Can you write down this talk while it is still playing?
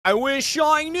I wish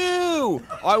I knew.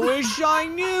 I wish I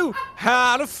knew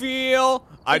how to feel.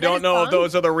 I don't know if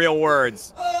those are the real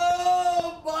words.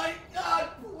 Oh my God!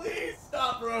 Please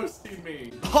stop roasting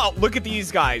me. Oh, look at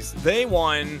these guys. They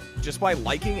won just by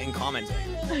liking and commenting.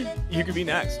 You could be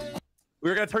next.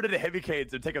 We were gonna turn into heavy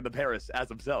cades and take him to Paris as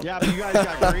himself. Yeah, but you guys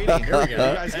got greedy. Here we go. You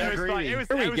guys got greedy.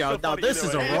 Here we go. Now this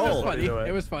is a roll.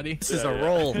 It was funny. This is a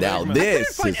roll. Now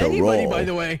this is a roll. By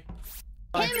the way.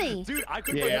 Kimmy. Dude, I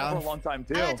could play for a long time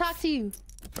too. I gotta talk to you.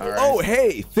 Right. Oh,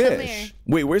 hey, Fish.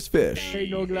 Wait, where's Fish? Hey,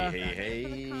 Nogla.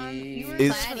 Hey.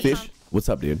 Is Fish? What's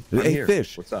up, dude? Hey,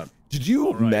 Fish. What's up? Did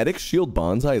you medic shield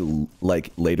bonsai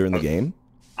like later in the game?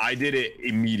 I did it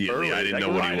immediately. I didn't know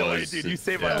what he was. Dude, you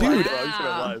saved my Dude,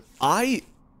 life. I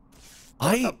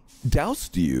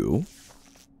doused you.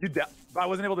 I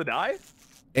wasn't able to die?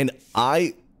 And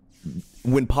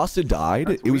when Pasta died,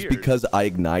 That's it was weird. because I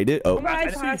ignited. Oh,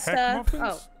 Bye, Pasta.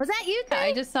 Oh, Was that you?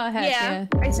 I just saw Heck. Yeah.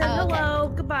 I said Oh, okay. hello.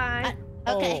 Goodbye.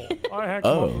 Okay.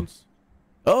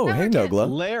 Oh, hey, Nogla.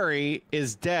 Larry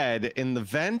is dead in the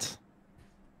vent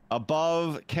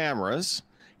above cameras.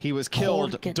 He was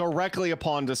killed directly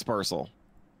upon dispersal.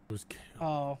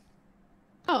 Oh.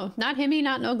 Oh, not Himmy,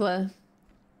 not Nogla.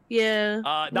 Yeah.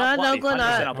 Not Nogla,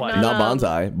 Not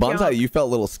Bonsai. Bonsai, you felt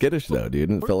a little skittish though, dude.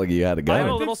 It felt like you had to go. I'm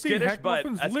a little skittish, but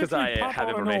that's because I have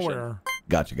information.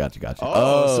 Gotcha.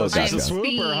 Oh, so gotcha. she's a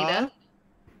swooper, huh?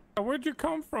 Where'd you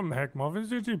come from, Heck Muffins?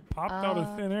 Did you popped out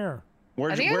of thin air?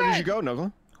 Where did you go,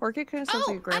 Nogla?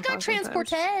 I got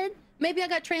transported. Maybe I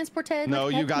got transported. No,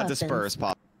 with you Heck got Muffins. dispersed,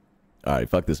 Pop. All right,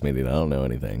 fuck this meeting. I don't know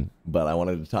anything, but I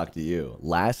wanted to talk to you.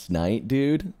 Last night,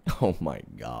 dude. Oh my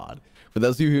God. For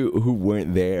those of you who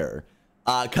weren't there,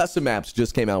 custom maps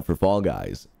just came out for Fall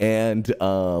Guys, and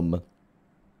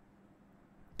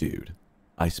dude,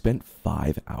 I spent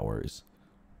 5 hours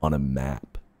on a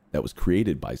map that was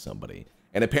created by somebody,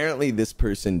 and apparently this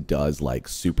person does like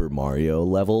Super Mario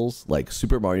levels, like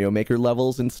Super Mario Maker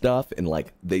levels and stuff, and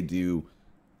like they do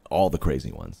all the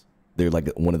crazy ones. They're like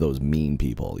one of those mean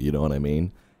people, you know what I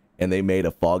mean? And they made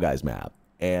a Fall Guys map,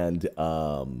 and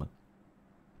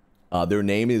their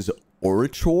name is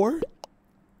Orator.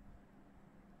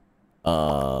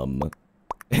 And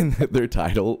their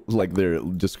title, like their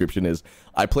description is,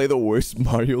 I play the worst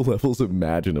Mario levels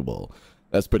imaginable.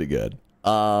 That's pretty good.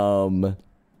 And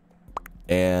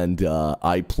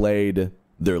I played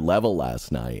their level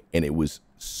last night, and it was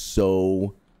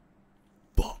so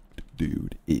fucked,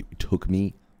 dude. It took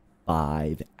me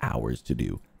 5 hours to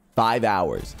do. 5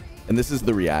 hours. And this is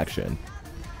the reaction.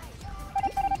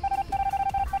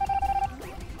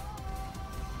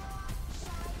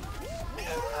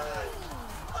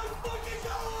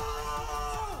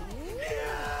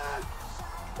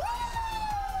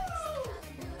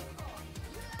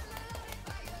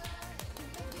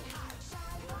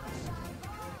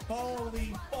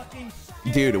 Holy fucking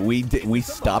Dude, we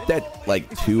stopped at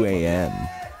like 2 a.m.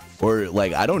 or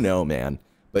like, I don't know, man.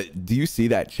 But do you see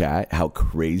that chat? How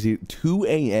crazy? 2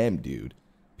 a.m., dude.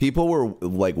 People were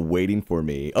like waiting for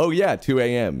me. Oh yeah, 2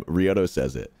 a.m. Rioto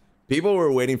says it. People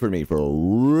were waiting for me for a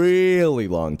really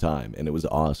long time, and it was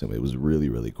awesome. It was really,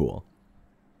 really cool.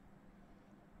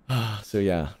 So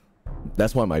yeah,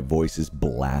 that's why my voice is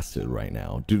blasted right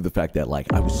now, due to the fact that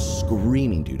like I was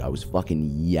screaming, dude. I was fucking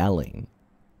yelling.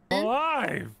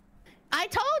 Alive. I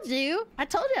told you I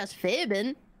was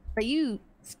fibbing, but you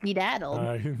skedaddled.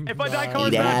 If I die,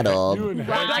 Skedaddled.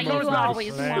 You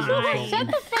always lie. Shut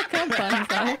the fuck up,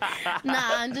 Bonsai. Nah,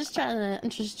 I'm just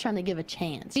trying to give a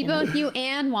chance. Be both you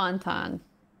and Wonton.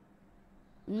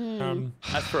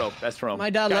 That's true. That's true. My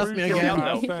dad left me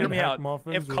again. Hear me out.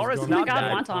 If Kara's not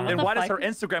bad, then why does her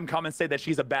Instagram comment say that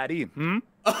she's a baddie?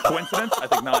 Coincidence? I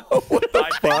think not. What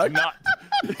the fuck? Not.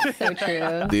 So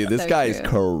true. Dude, this guy is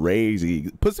crazy.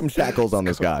 Put some shackles on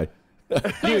this guy.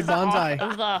 Dude, Bonsai.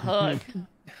 The hook.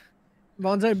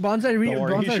 Bonsai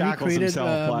recreated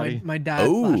my dad's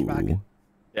flashback.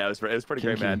 Yeah, it was pretty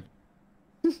great, man.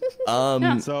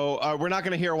 So we're not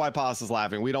gonna hear why Pasta's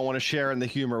laughing. We don't want to share in the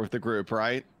humor with the group,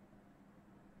 right?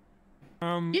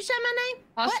 You said my name?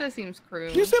 Pasta seems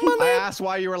cruel. You said my I name? asked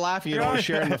why you were laughing. You don't want to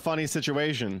share in the funny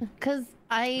situation. Because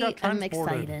I am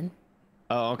excited.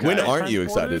 Oh, okay. When aren't you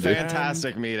excited, dude?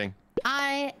 Fantastic meeting.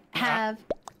 I have.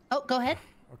 Oh, go ahead.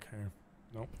 Okay.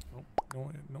 Nope.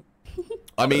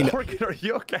 I mean, Are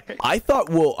you okay? I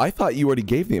thought you already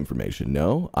gave the information.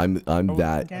 No, I'm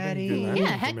that. Daddy. Yeah,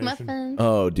 heck muffin.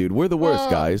 Oh, dude, we're the worst,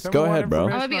 guys. Go ahead, bro. I'm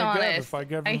gonna be honest.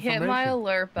 I hit my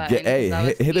alert button.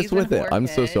 Hey, hit us with it. I'm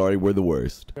so sorry. We're the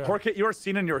worst. Horkit, you are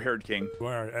seen in your herd, King.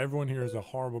 Everyone here is a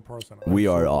horrible person. We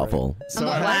are awful. So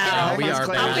wow. we are.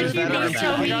 How could you be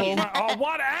so mean? Oh,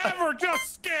 whatever.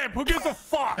 Just skip. Who gives a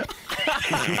fuck?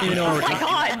 Oh my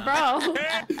god, bro.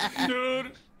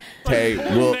 Dude. Tay,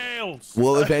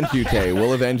 we'll avenge you, Tay.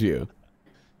 We'll avenge you.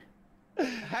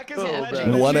 Heck is a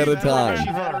legend. One at a time.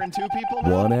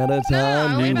 One at a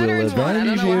time, we will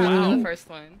avenge you.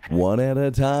 One at a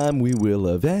time, we will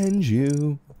avenge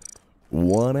you.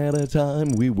 One at a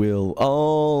time, we will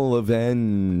all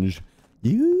avenge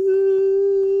you.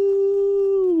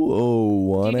 Oh,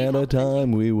 one at a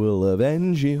time, we will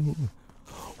avenge you.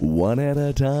 One at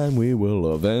a time, we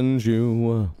will avenge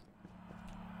you.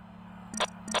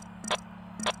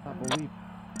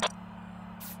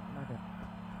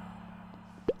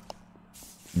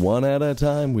 One at a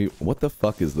time, we... What the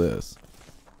fuck is this?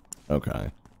 Okay.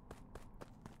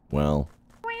 Well.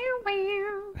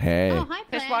 Hey. Oh, hi,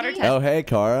 Fishwater. Oh, hey,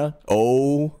 Kara.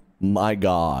 Oh, my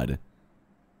God.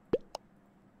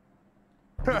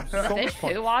 Fish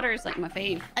poo water is like my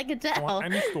fave. I could tell.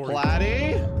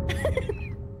 Platty?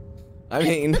 I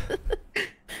mean...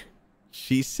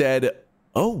 She said...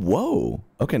 Oh, whoa.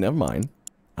 Okay, never mind.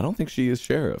 I don't think she is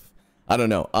sheriff. I don't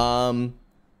know.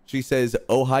 She says,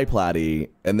 oh, hi, Platty.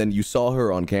 And then you saw her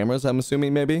on cameras, I'm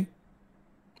assuming, maybe?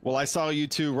 Well, I saw you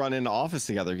two run into office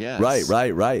together, yes.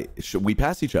 Right. We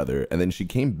passed each other, and then she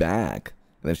came back,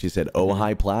 and then she said, oh,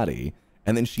 hi, Platty.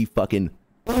 And then she fucking...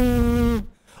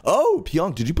 Oh,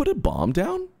 Pyong, did you put a bomb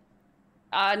down?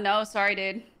 No, sorry,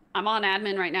 dude. I'm on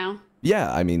admin right now.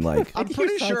 Yeah, I mean, like... I'm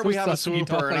pretty sure we have a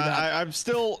swooper, and I'm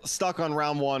still stuck on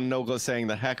round one, Nogla saying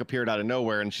the heck appeared out of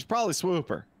nowhere, and she's probably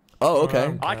swooper. Oh,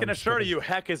 okay. I can assure you,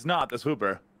 heck is not the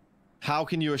swooper. How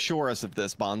can you assure us of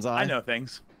this, Bonsai? I know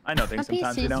things. I know things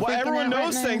sometimes, you know. Well, everyone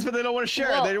knows things, but they don't want to share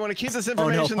it. They want to keep this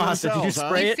information to themselves. Did you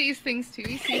spray it? He sees things too.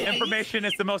 He sees Information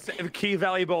is the most key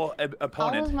valuable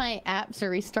opponent. All of my apps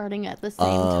are restarting at the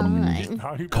same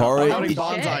time. Kara,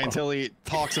 Bonsai until he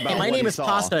talks about my what name he is saw.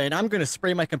 Pasta, and I'm gonna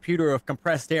spray my computer with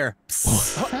compressed air.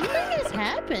 Something has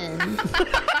happened.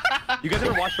 You guys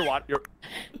ever watch your What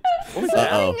was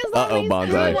that? Uh-oh,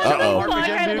 Bonsai. Uh-oh.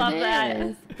 I love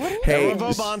that. Hey,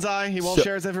 vote Bonsai. He won't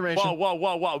share his information.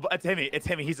 Whoa. It's Himmy. It's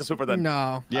Himmy. He's the swooper then.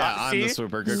 No. Yeah, I'm the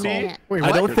swooper. Good call. Wait,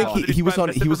 I what? don't think he was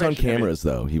on cameras,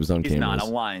 though. He was on He's cameras. not.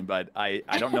 I'm lying, but I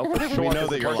don't know for sure. We know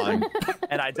that you're lying.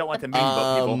 And I don't like to mean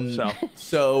vote people,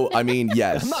 So, I mean,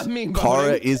 yes. I'm not mean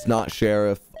Kara voting. is not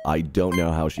sheriff. I don't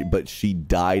know how but she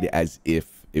died as if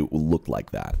it looked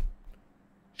like that.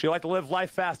 She like to live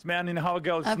life fast, man. You know how it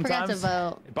goes I sometimes. forgot to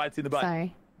vote. It bites you in the butt.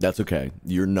 Sorry. That's okay.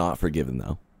 You're not forgiven,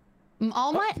 though.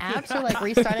 All my apps are like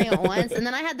restarting at once, and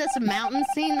then I had this mountain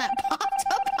scene that popped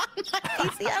up on my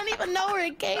PC. I don't even know where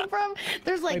it came from.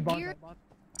 There's like gear.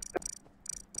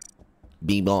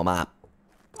 Bee-bop. I'm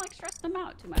like stressing them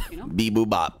out too much, you know?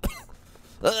 Bee-boo-bop.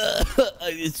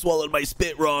 I swallowed my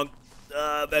spit wrong.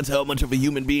 That's how much of a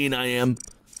human being I am.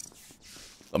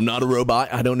 I'm not a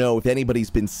robot. I don't know if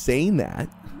anybody's been saying that.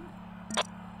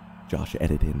 Josh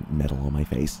edited metal on my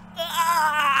face.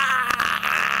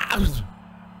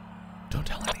 Don't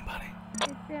tell anybody.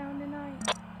 It's down tonight.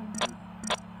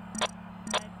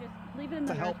 Just leave it in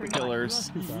the help the killers.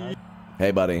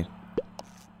 Hey, buddy.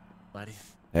 Buddy.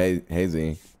 Hey,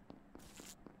 Z.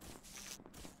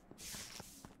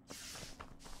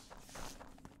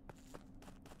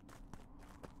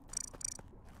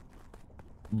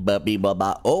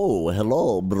 Oh,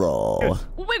 hello, bro.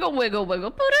 Wiggle, wiggle,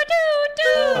 wiggle.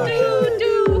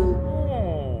 Poo-doo-doo-doo-doo-doo.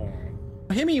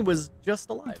 Himmy was just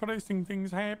alive. Interesting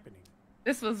things happening.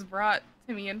 This was brought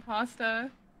to me in pasta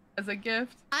as a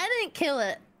gift. I didn't kill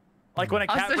it. Like when a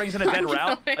cat brings in a dead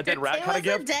rat kind of It was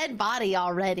gift. a dead body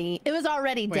already. It was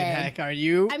already Wait, dead. heck, are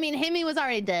you? I mean, Himmy was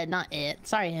already dead, not it.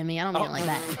 Sorry, Himmy. I don't mean it like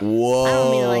that. Whoa. I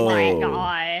don't mean it like Oh that.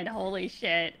 my god. Holy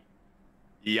shit.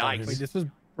 Yikes. Wait, this was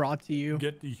brought to you.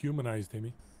 Get dehumanized,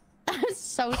 Timmy. I'm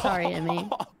so sorry, Himmy.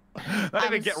 Not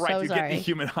even I'm get right so to sorry. get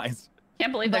dehumanized.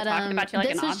 Can't believe they're talking about you like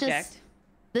an object.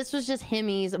 This was just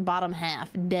Himmy's bottom half,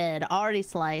 dead, already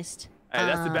sliced. Hey,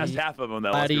 that's the best half of them,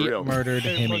 though. Let's be Buddy real. murdered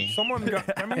But Himmy. someone got,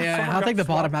 Yeah, I'll take the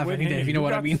bottom half any day if you know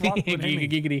what I mean.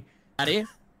 Giggity. Buddy?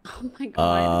 Oh my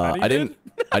god. I didn't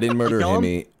murder Kill him?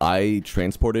 Himmy. I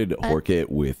transported Horkit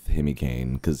with Himmy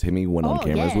Kane because Himmy went on Oh,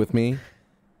 cameras yeah. with me.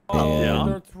 Oh,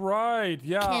 And that's right.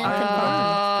 Yeah. Can't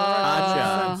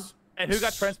Gotcha. And who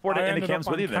got transported into cams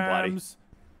with you then,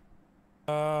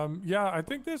 Bloody? Yeah, I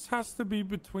think this has to be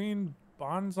between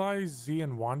Bonsai, Z,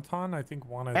 and Wonton. I think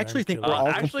one of I actually them think we're killed.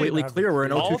 all completely clear. We're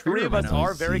in all O2 three of us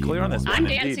are very clear on this one. I'm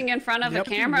indeed. dancing in front of a Yep.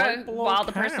 camera Right below while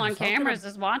the person on cams. How can cameras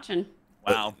is watching.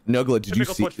 Wow. Nogla, did you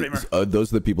Typical see? Twitch streamer.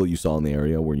 Those are the people you saw in the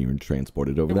area where you were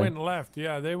transported over They there? went left.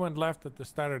 Yeah, they went left at the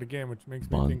start of the game, which makes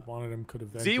me think one of them could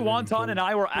have. Z, Wonton, and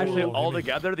I were actually all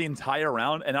together the entire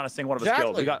round, and not a single one of us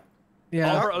killed. We got all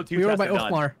of our O2 we were by tested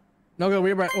done. Oakmar. No,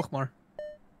 we were by Oakmar.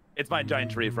 It's my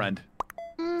giant tree friend.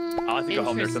 I'll have to go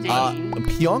home there sometime.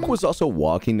 Pionk was also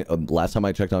walking. Last time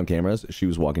I checked on cameras, she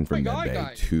was walking from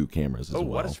medbay to cameras as well.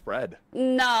 What a spread!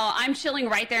 No, I'm chilling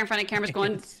right there in front of cameras,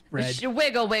 going wiggle,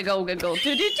 wiggle, wiggle, do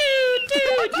do do do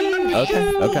do.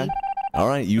 Okay, okay. All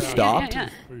right, you stopped. Yeah.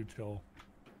 Pretty chill.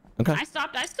 Okay. I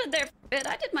stopped. I stood there for a bit.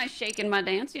 I did my shake and my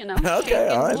dance, you know. Okay,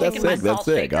 all right, that's sick. That's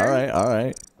sick. All right, all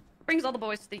right. Brings all the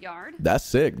boys to the yard. That's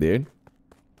sick, dude.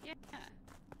 Yeah.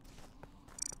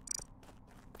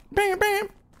 Bam, bam.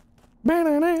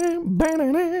 Ba-na-na.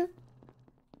 Wish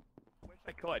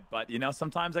I could, but you know,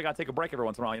 sometimes I gotta take a break every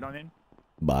once in a while. You know what I mean?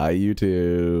 Bye, you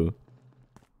two.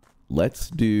 Let's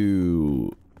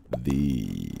do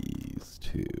these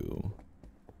two.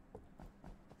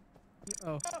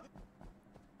 Oh.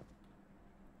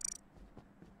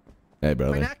 Hey,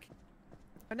 brother. My neck.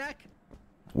 My neck.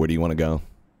 Where do you want to go?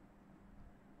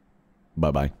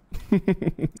 Bye-bye.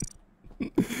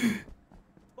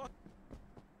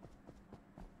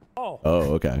 Oh. Oh,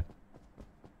 okay.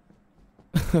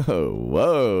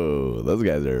 Whoa, those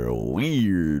guys are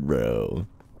weird, bro.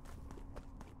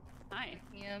 Hi.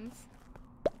 Yams.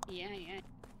 Yeah, yeah.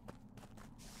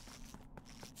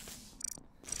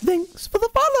 Thanks for the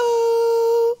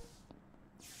follow.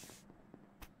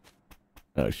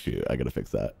 Oh shoot, I gotta fix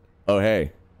that. Oh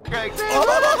hey.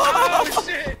 Oh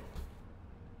shit!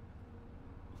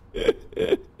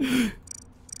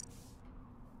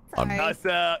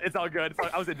 It's all good.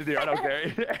 I was into I don't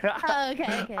care. Oh,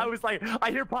 okay. I was like,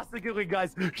 I hear pasta giggling,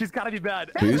 guys. She's gotta be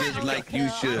bad. Like you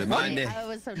should. Mind it. I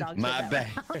was so dog My bad.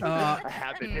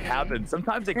 It happens.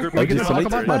 Sometimes a group Oh, of did somebody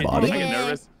touch my body? I get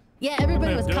nervous. Yeah,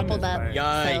 everybody was coupled up.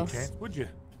 Yikes. Would you?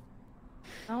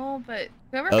 Oh, but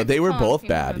whoever Oh, picked they were Tom both seems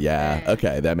bad. to Yeah. bad.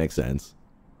 Okay, that makes sense.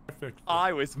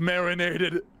 I was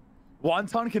marinated.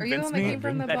 Wonton convinced me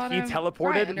that he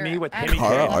teleported me with Timmy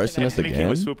Kara King, arsonist and Timmy King again?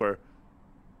 was super.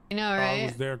 I know, I right?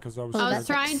 was there because I was. I was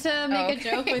trying to make a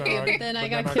joke with you, but then I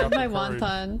got killed by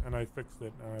Wonton. And I fixed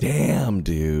it. Damn,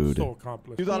 dude. So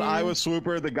accomplished. You thought I was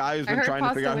Swooper, the guy who's been trying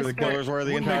to figure out who the killers were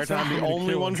the entire time, the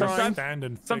only one trying?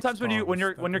 Sometimes when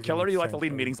you're killer, you like to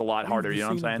lead meetings a lot harder. You know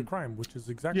what I'm saying? Crime, which is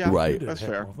exactly Right. That's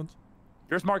fair.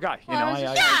 You're a smart guy. You Oh,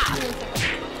 know.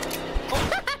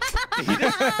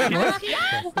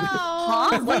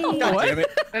 I've never heard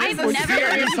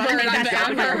this word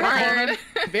that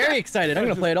ever. Very excited. I'm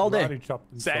gonna play it all day.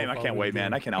 Same. I can't wait,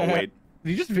 man. I cannot wait.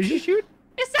 Did you just vision shoot?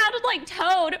 It sounded like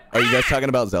Toad. Are you guys talking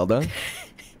about Zelda?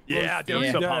 Yeah, dude,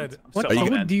 I'm so pumped. What So code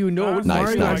pumped. do you know? What Nice,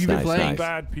 Mario nice, have you been nice, playing?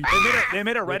 nice. They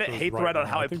made a Reddit hate thread on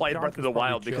how I played Breath of the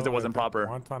Wild because it wasn't proper.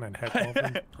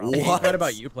 What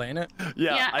about you playing it?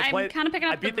 Yeah, I'm kind of picking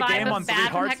I up the beat the game vibe on of 3 bad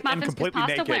from hearts Heck and Muffins because completely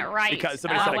Pasta naked went right because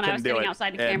somebody said I when I couldn't was do standing it.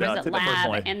 outside the And, cameras took at it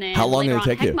personally. lab, and then How long did later it on,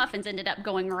 take Heck you? Muffins ended up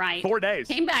going right. 4 days.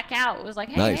 Came back out. It was like,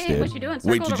 hey, Nice, hey, what dude. you doing?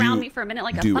 Wait, Circled did around you me for a minute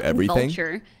like a do fucking everything?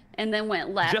 vulture, and then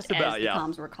went left Just about, as the yeah.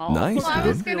 comms were called. Nice, Well, I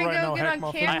was dude. gonna Right go now, get Heck on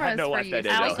Muffin. I had cameras no for life you. that day,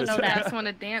 I though. also know I that. just want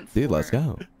to dance. Dude, let's for it.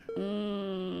 go.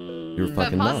 You're But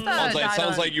fucking Pasta nuts. died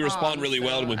Sounds on like you respond Tom, really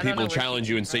well so when I don't know people where challenge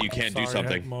she you and say you can't do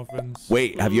something.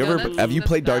 Wait, have you No, ever that's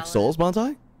played Dark valid. Souls,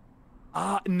 Bonsai?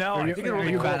 No, I think it would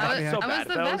be cool. I'm so bad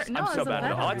at those. I'm so bad at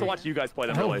those. I like to watch you guys play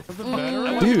them, really. Dude.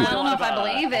 I don't know if I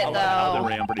believe it, Elden though.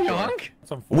 Ring, I'm pretty sure.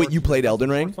 Wait, you played Elden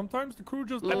Ring? Sometimes the crew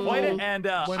just. I played it, and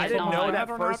I didn't know that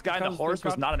first guy on the horse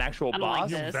was not an actual I don't like boss.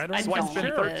 this. I So I don't spent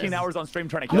like 13 this. hours on stream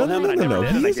trying to No, kill no, him, no, and I no, never no.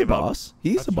 did, and I He's a gave up. boss.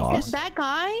 He's a boss. That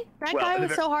guy Well,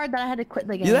 was so hard that I had to quit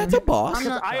the game. Yeah, that's a boss.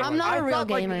 I'm not a real thought,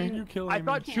 like, gamer. I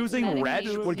thought choosing Wretch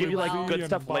would give you like good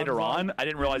stuff later on. I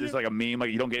didn't realize it's like a meme,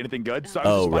 like you don't get anything good. So I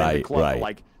was Oh, just fighting the right, club right. for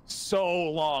like so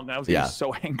long. I was getting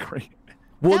so angry.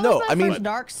 Well, That no, was my I mean first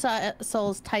Dark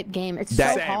Souls type game. It's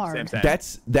That- so Same, hard. same.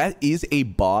 that is a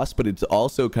boss, but it's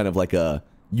also kind of like a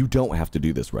you don't have to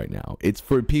do this right now. It's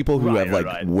for people who have like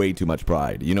way too much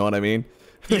pride. You know what I mean?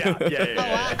 Yeah. Oh,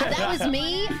 that was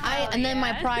me. And then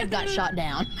my pride got shot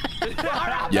down.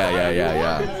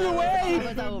 Yeah. I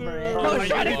was over it. Are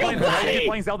you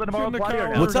playing Zelda tomorrow, Claudia,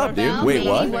 or no? What's up, dude? Well, Wait, maybe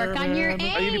what? work on your Are you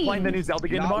gonna be playing the new Zelda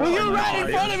game tomorrow? Well, you're right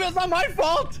in front of me. It's not my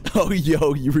fault. Oh,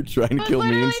 yo, you were trying to kill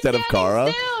me instead of Kara?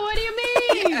 What do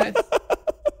you mean?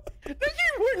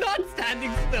 We're not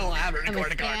standing still.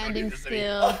 I'm standing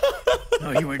still.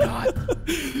 No, you were not.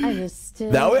 I was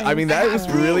still. That was, I mean, that was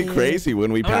really crazy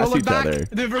when we passed each other.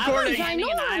 The recording.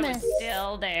 I was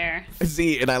still there.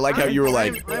 See, and I like how you were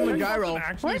like. I'm a gyro.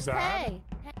 Where's Pay?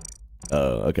 Oh,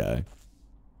 okay.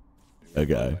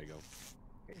 Okay.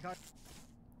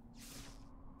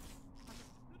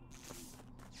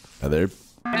 Are there?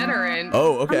 Veteran.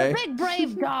 Oh, I'm okay. a big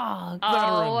brave dog.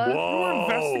 Oh, You're an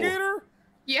investigator?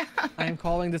 Yeah. I am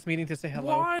calling this meeting to say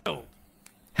hello. Wild.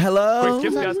 Hello?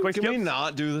 Quick skip, guys, quick Can we skip.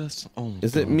 not do this? Oh,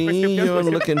 Is it me you're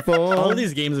looking All for?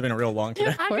 these games have been real long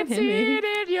today. I can see it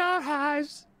in your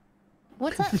eyes.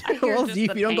 What's up? I hear Well, just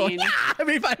if the you don't go pain.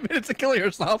 every 5 minutes to kill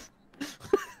yourself. Oh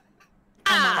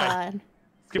my god.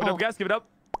 Skip it up, guys. Skip it up.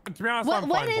 To be honest, What, I'm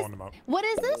what fine is blowing them up. what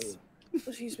is this?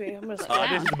 Excuse me. I'm gonna This is the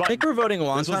I button. think we're voting This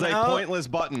Wonton was a out. pointless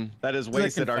button that has Is it a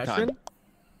wasted our time. confession?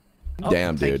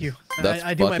 Damn, Thank dude. you. That's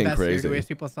I do my fucking best here crazy. to waste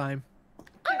people's time.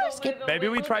 Maybe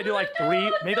we try to do like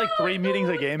three meetings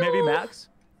a game, maybe max.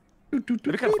 It'd be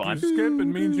kind of fun. Skip, it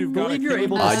means you've got Believe you're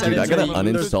able to Ah, set dude, I it gotta to-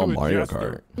 uninstall Mario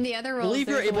Jester. Kart. The other I rules. believe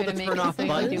you're there's a able way to make turn it off so you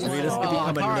can buttons. do We it. just could become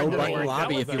a no button That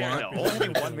lobby was if you the- want.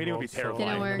 Only one meeting would be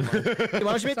terrifying. Didn't work. Hey,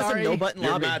 why don't you make this a no button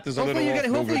Your lobby? math is a Hopefully you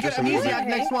little off. get amnesiac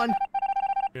next one.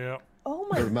 Yeah. Oh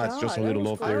my Your math's just a little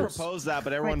off I there. proposed that,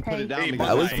 but everyone put it down. Hey, because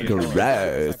That was I-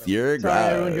 gross. You're Sorry,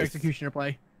 I ruined your gross. executioner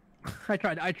play. I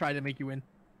tried to make you win.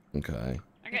 Okay.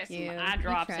 I got some you. eye You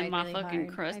drops tried in my really fucking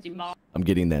hard. crusty ball. I'm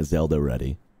getting that Zelda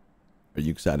ready. Are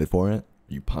you excited for it?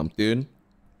 Are you pumped, dude?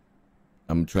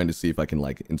 I'm trying to see if I can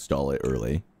like install it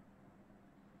early.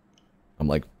 I'm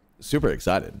like super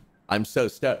excited. I'm so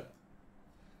stoked.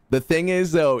 The thing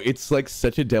is though, it's like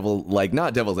such a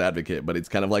not devil's advocate, but it's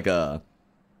kind of like a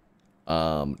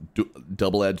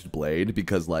double-edged blade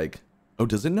because like, oh,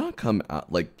 does it not come out?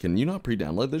 Like, can you not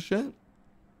pre-download this shit?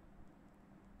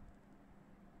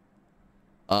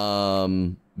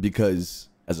 Because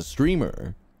as a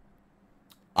streamer,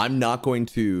 I'm not going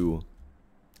to,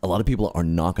 a lot of people are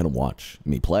not going to watch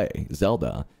me play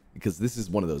Zelda because this is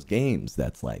one of those games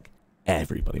that's like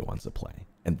everybody wants to play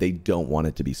and they don't want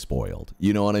it to be spoiled.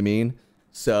 You know what I mean?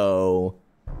 So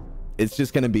it's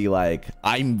just going to be like,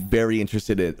 I'm very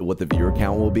interested in what the viewer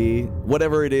count will be.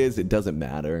 Whatever it is, it doesn't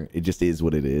matter. It just is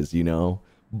what it is, you know?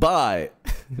 But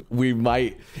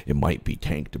it might be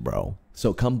tanked, bro.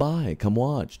 So come by, come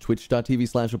watch.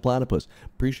 Twitch.tv/APlatypuss.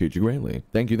 Appreciate you greatly.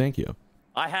 Thank you.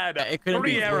 I had it couldn't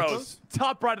 3 be arrows,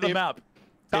 top right of the map.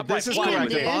 If Top this right is flying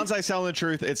correct, if everything. Bonsai's telling the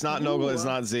truth, it's not Nogla, it's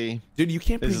not Z. Dude, you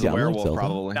can't This is a pre-download werewolf, Zelda.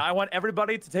 probably. Now I want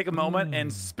everybody to take a moment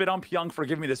and spit on Pyong for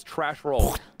giving me this trash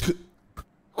roll.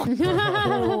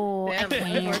 Oh, I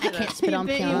can't spit on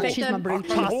Pyong. She's my broochie.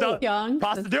 Pasta, Pyong.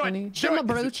 pasta, do it. She's my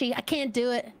broochie. I can't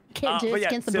do it. Can't do it. But It's yeah,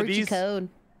 against the so broochie code.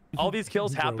 All these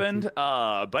kills happened,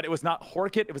 but it was not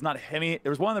Horkit, it was not Hemi. There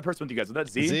was one other person with you guys. Was that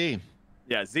Z? Z.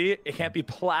 Yeah, Z. It can't be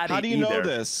Platty How do you either. know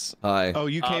this? Hi. Oh,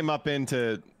 you came up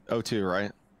into O2, right?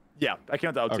 Yeah, I came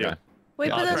out the O2. Okay. Wait,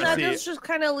 Yeah, but then that see. just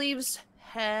kind of leaves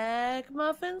Heck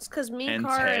Muffins because me, And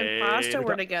Car, and Pasta Tay-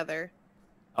 were together.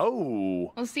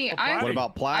 Oh. Well, see, What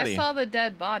about Platty? I saw the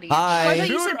dead body. Hi. I thought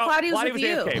you said Platty was Platty with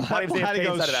you. AFK. Platty was Platty AFK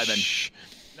goes, inside of admin. shh.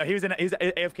 No, he's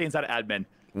AFK inside of admin.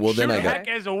 Well, then Shoot I got. Heck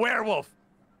is a werewolf.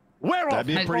 Werewolf. That'd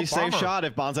be a pretty safe Bomber. shot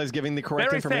if Bonsai's giving the correct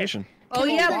Very safe. information. Oh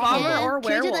yeah, Bomber or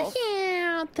Can we do Werewolf.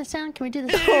 the sound? Can we do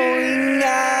the Oh,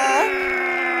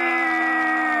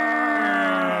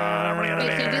 Wait,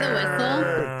 can you do the whistle?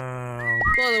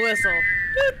 Blow the whistle.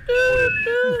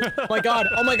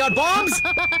 Oh my god, bombs!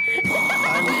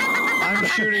 I'm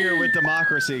shooting her with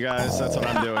democracy, guys. That's what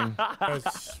I'm doing.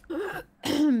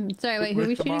 Sorry, wait, who are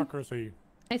we shooting? Democracy.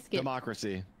 I skipped.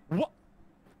 Democracy. What?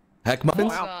 Heck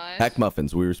muffins? Oh, gosh. Heck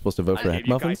muffins. We were supposed to vote I for gave heck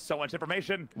you guys muffins. so much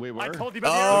information. We were. I told you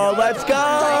about Oh, let's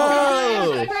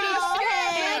go!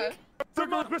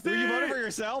 Democracy. Were you voting for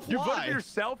yourself? You voted Why? for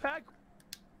yourself, Heck?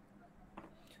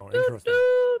 Oh, interesting.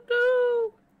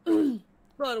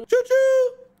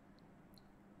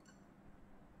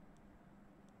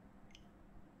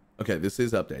 Okay, this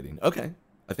is updating. Okay.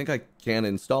 I think I can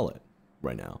install it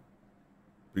right now.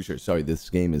 Pretty sure. Sorry, this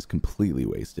game is completely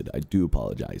wasted. I do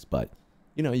apologize, but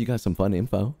you know, you got some fun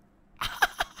info.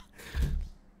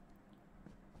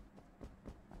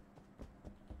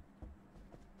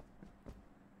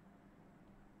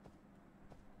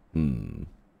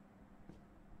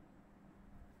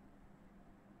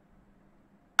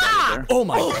 Oh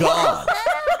my god.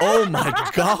 Oh my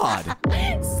god.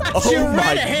 You Oh my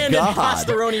red-handed god.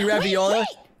 pastaroni raviola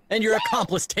and your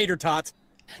accomplice tater tot.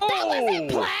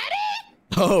 Oh!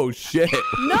 Oh shit.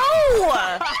 No!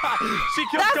 She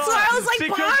killed That's Cara. why I was She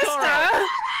like killed Cara.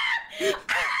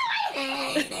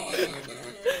 Pasta.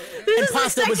 This And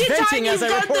Pasta was venting as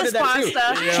I reported that too.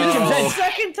 Pasta. She can vent.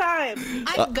 Second time.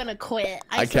 I'm gonna quit.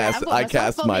 I cast my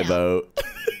vote.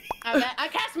 I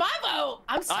cast my vote.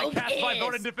 I'm so I cast my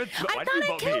vote in defense. Why did you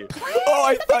vote me? Oh,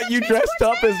 I thought you dressed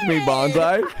up as me,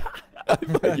 Bonsai. I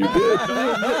thought you did.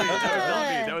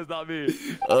 That was not me.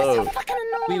 Oh.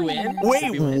 We win.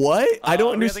 Wait, what? I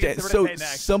don't understand. So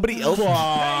somebody else. Tay,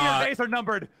 your days are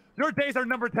numbered. Your days are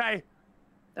numbered, Tay.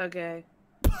 Okay.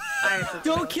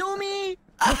 Don't kill me.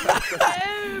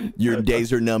 Your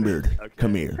days are numbered. Okay.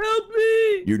 Come here. Help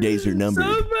me. Your days are numbered.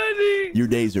 Somebody. Your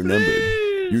days are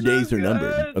numbered. Your days are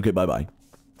numbered. Okay, bye-bye.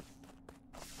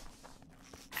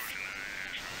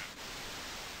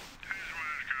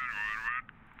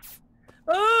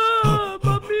 Oh,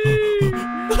 puppy! You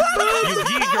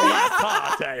used your last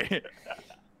toss, Tay.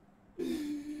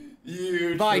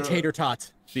 Bye, tater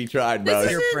tots. She tried, bro.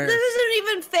 This isn't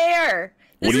even fair.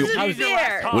 This isn't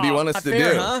fair. What do you want us to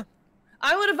do? Huh?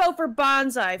 I want to vote for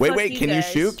Bonsai. Wait, can you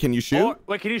shoot? Can you shoot?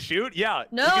 Wait, can you shoot? Yeah.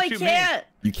 No, I can't.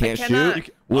 You can't I cannot.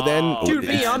 shoot? Well, then. Dude,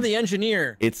 me, I'm the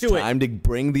engineer. It's time to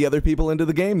bring the other people into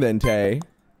the game, then, Tay.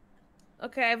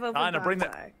 Okay, I vote for Time to bring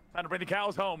Bonsai. the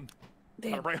cows home.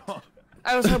 Time to bring home.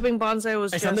 I was hoping Bonsai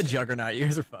was just... I'm the juggernaut. You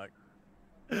guys are fucked.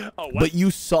 Oh, what? But you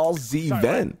saw Z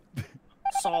then.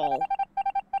 Saul.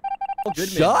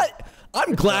 Shut!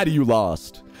 I'm glad you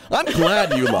lost. I'm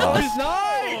glad you lost.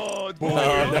 Oh,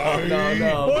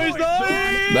 No. Boys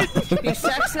night! He's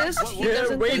sexist. He Yeah,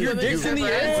 doesn't wave think your of dicks in the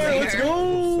difference. air. Let's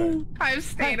go. I'm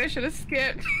staying. I should have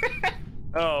skipped.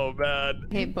 Oh, man.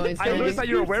 Hey, boys. I always thought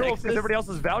you were a werewolf because everybody else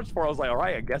was vouched for. I was like, all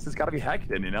right, I guess it's got to be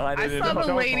Hecton, you know? I saw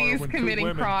the ladies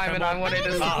committing crime, and I wanted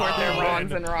to support their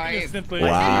wrongs and rights.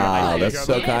 Wow, that's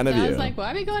so kind of I you. was like,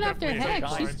 why are we going after Heck?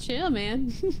 She's chill,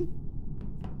 man.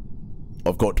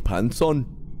 I've got pants on.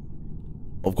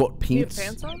 I've got pants. You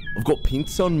have pants on? I've got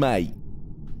pants on, mate.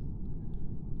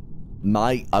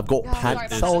 Mate, I've got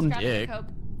pants on. Dick.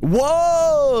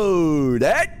 Whoa,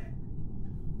 that.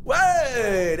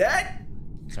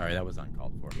 Sorry, that was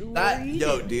uncalled for.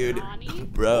 Yo, dude,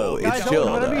 bro, it's Guys, chill.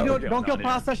 whatever you though. do, don't kill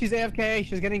Pasta. She's AFK.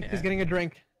 She's getting a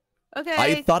drink. Okay.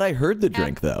 I thought I heard the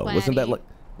drink though. Wasn't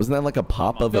that like a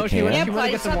pop of a can? Yeah, She wanted to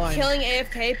Platy, get some stop wine. killing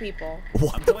AFK people.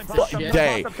 What the fuck?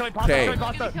 Day,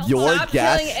 your Stop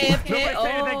killing AFK.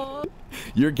 Oh.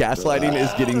 your gaslighting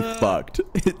is getting fucked.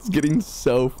 It's getting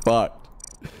so fucked.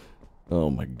 Oh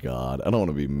my god, I don't want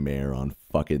to be mayor on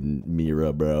fucking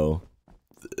Mira, bro.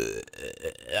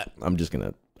 I'm just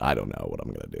gonna. I don't know what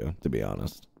I'm gonna do, to be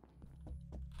honest.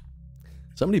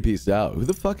 Somebody peaced out. Who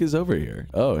the fuck is over here?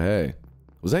 Oh, hey.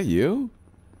 Was that you?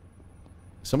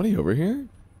 Somebody over here?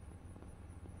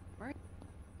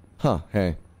 Huh,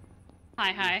 hey.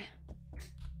 Hi.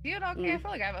 You okay? I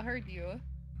feel like I haven't heard you.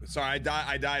 Sorry,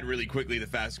 I died really quickly the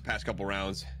past couple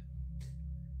rounds.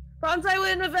 Bonsai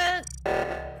win event.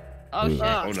 Oh, shit.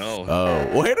 Oh, no.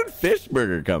 Oh, where did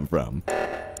Fishburger come from?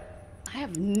 I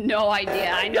have no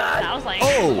idea. I know. I was like,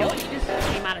 Oh. yo, you just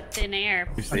came out of thin air.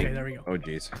 Okay, there we go. Oh,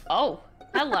 jeez. Oh,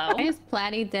 hello. Why is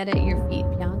Platy dead at your feet,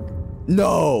 Pyong?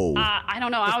 No. I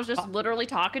don't know. I was just literally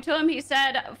talking to him. He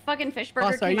said, fucking Fishburger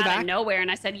Boss, are came you out back? of nowhere. And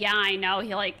I said, yeah, I know.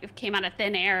 He like came out of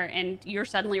thin air and you're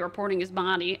suddenly reporting his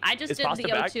body. I just Is did Pasta the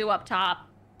back? O2 up top.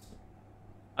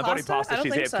 I'm voting Pasta? I Pasta. don't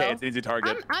She's think AFK. so. It's an easy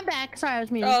target. I'm back. Sorry, I was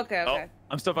muted. Oh, okay. Oh,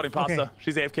 I'm still voting Pasta. Okay.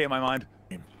 She's AFK in my mind.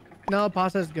 No,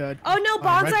 Pasta's good. Oh no, Red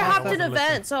Bonsai hopped Pasta? an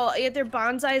event, so either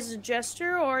Bonsai's a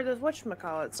jester or the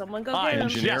whatchamacallit. Someone go get him.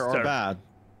 Engineer or Jester. bad.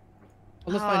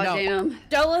 Well, let's find out. Damn.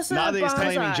 Don't listen Now to that he's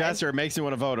claiming Bonsai. Jester, it makes me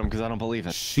want to vote him because I don't believe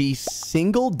it. She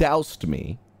single-doused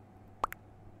me.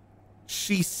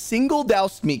 She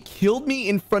single-doused me, killed me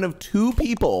in front of two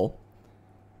people,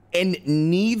 and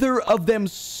neither of them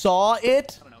saw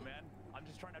it. I don't know, man. I'm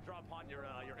just trying to draw upon your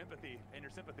empathy and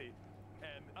your sympathy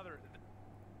and other.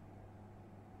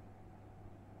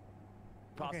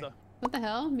 Pasta. Okay. What the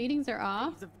hell? Meetings are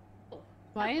off?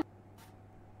 Why is...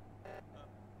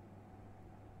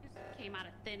 Just came out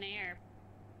of thin air.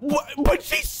 What? But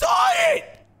she saw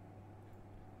it.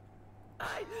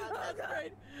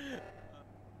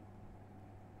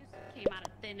 Just came out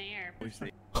of thin air.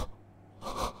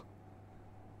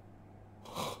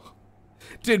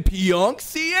 Did Pyong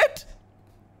see it?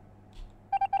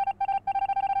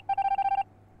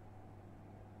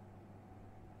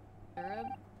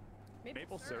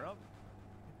 Maple syrup?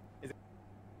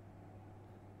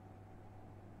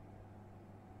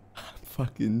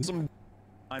 Fucking.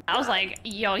 I was like,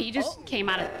 yo, he just came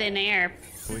out of thin air.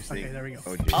 Okay, there we go.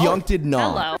 Pyong did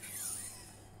not. Hello.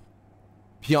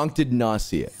 Pyong did not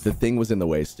see it. The thing was in the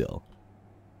way still.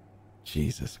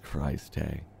 Jesus Christ,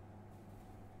 hey.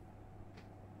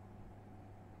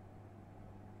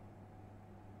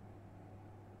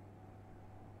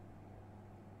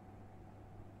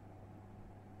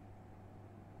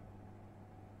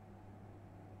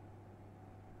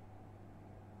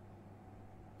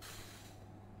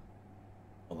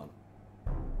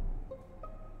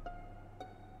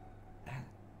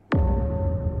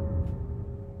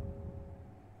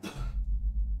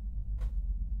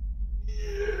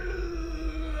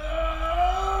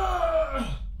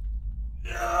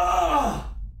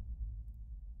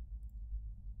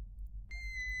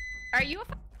 you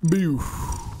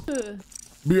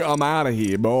I'm out of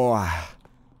here, boy.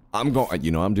 I'm going.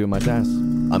 You know, I'm doing my tasks.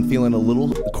 I'm feeling a little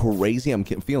crazy. I'm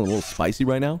feeling a little spicy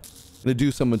right now. I'm gonna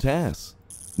do some tasks.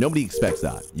 Nobody expects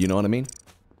that. You know what I mean?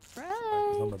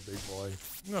 I'm a big boy.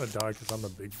 I'm gonna die because I'm a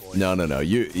big boy. No, no, no.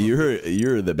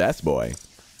 You're the best boy.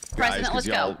 President, let's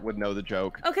go. Would know the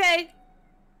joke. Okay.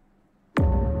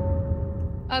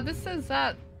 This is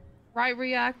that right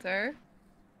reactor.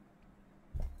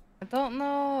 I don't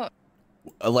know.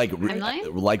 Like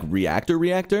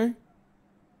reactor?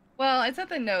 Well, it's at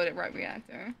the node at right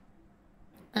reactor.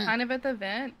 Kind of at the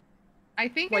vent. I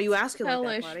think. Why it's you asking like that,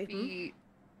 hellish buddy? feet.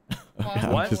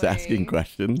 I'm just asking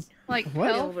questions. Like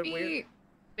What? hell feet,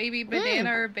 baby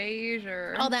banana or beige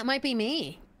or. Oh, that might be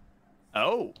me.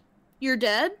 Oh. You're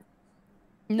dead?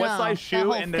 No, what size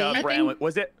shoe and the feet. brand?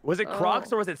 Was it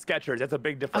Crocs or was it Skechers? That's a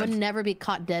big I difference. would never be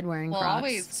caught dead wearing Crocs.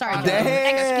 always Sorry.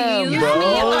 Damn, Excuse bro. me,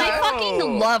 I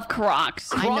fucking love Crocs.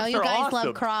 I know you are guys awesome.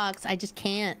 love Crocs. I just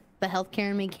can't. The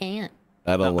healthcare in me can't.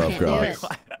 I don't love Can't do Crocs.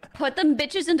 it. Put them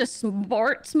bitches into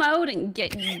sports mode and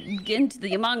get into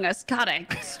the Among Us. God, I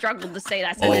struggled to say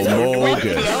that. Oh,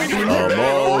 Morgan. Oh,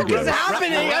 What is Morgan.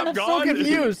 happening? I'm so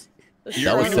confused.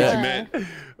 That was sick.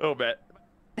 Oh, man.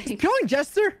 Is killing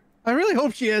Jester? I really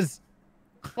hope she is.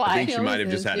 I Why? think she might have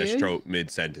just had a stroke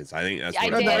mid-sentence. I think that's I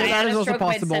what did. it I was. had is a also stroke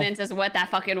possible. mid-sentence is what that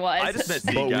fucking was. I just meant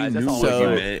But see, we guys. That's knew all. what So,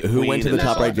 you meant. who We went to the knew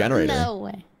top that. right generator? No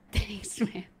way. Thanks,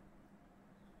 man.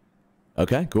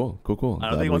 Okay, cool. I don't Glad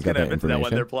think we one's got gonna that admit to that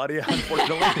one there, information. Platy,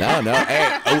 unfortunately. No.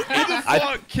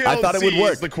 Hey, I thought it would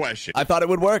work. The question. I thought it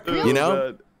would work. You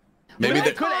know? Maybe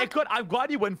it could. I'm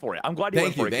glad you went for it. I'm glad you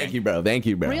went for it. Thank you, bro. Thank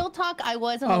you, bro. Real talk, I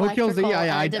was an Oh, who kills electrical. the-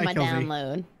 yeah, I I did my kill Z.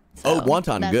 download. Oh, So,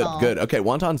 Wonton. that's Good, all. good. Okay,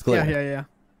 Wonton's clear. Yeah.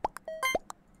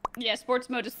 Yeah, sports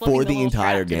mode is flipping For the the little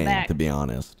entire strap to the game, back. to be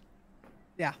honest.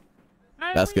 Yeah.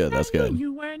 That's good. That's good.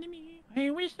 I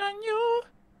wish I knew.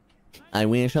 I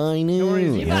wish I knew.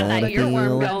 You got how that to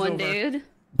earworm feel. going, dude.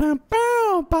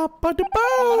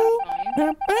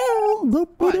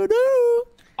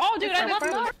 Oh, dude, I love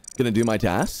that. Gonna do my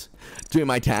tasks. Doing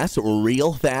my tasks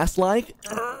real fast, like.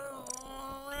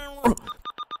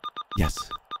 Yes.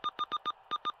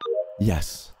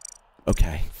 Yes.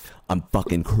 Okay. I'm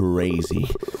fucking crazy.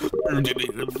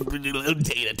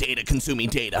 Data, consuming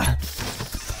data.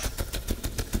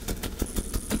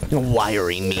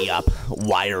 Wiring me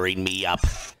up.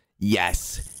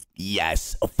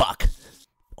 Yes. Oh, fuck.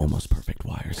 Almost perfect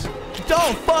wires.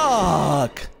 Oh,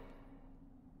 fuck!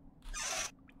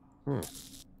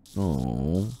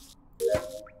 Oh.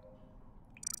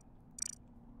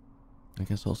 I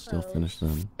guess I'll still finish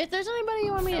them. If there's anybody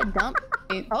you want me to dump,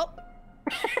 oh,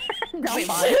 dump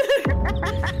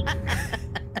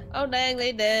Oh dang,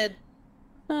 they did.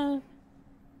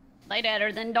 They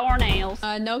deader than doornails.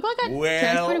 No, got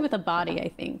transported with a body, I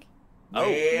think.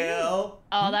 Oh,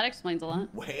 that explains a lot.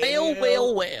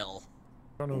 Well.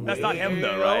 That's not him,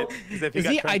 though, right? 'Cause if he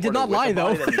got I did not transported lie, with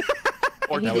though. a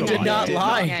body, then- He did not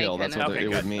lie. Kill, that's what Okay, it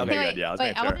good. would mean. Okay, Wait, good. Yeah, I was wait,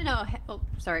 making I sure. want to know. Oh,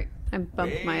 sorry, I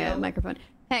bumped my microphone.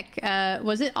 Heck,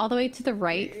 was it all the way to the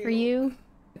right for you?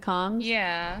 The comms?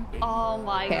 Yeah. Oh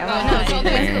my Okay, I god. wanna know. It's all the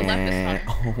way to the left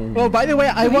this time. Oh, by the way,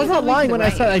 I was not lying when I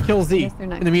said I kill Z Yes, they're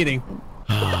not. in the meeting.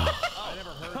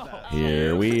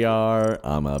 Here we are.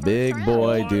 I'm a big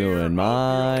boy doing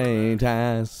my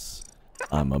tasks.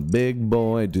 I'm a big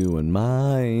boy doing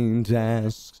my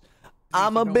tasks.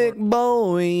 I'm a big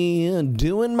boy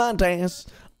doing my tasks.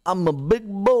 I'm a big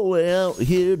boy out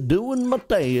here doing my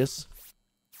tasks.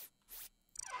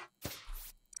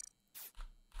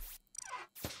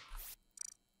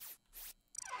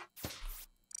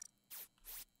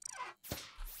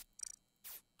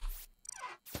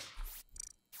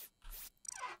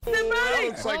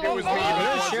 Looks like it was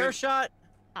me. Share shot.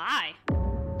 Hi.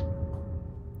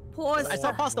 I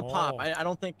saw Pasta pop. I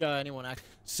don't think anyone actually.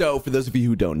 So for those of you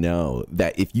who don't know,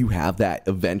 that if you have that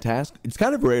event task, it's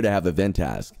kind of rare to have event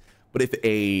task, but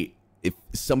if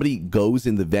somebody goes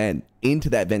in the vent into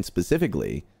that vent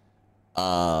specifically,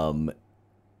 and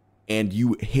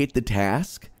you hit the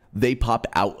task, they pop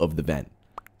out of the vent.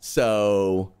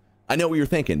 So I know what you're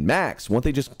thinking, Max. Won't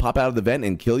they just pop out of the vent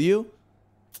and kill you?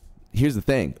 Here's the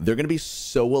thing: they're gonna be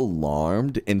so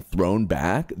alarmed and thrown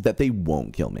back that they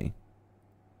won't kill me.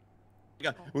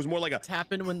 It was more like a. It's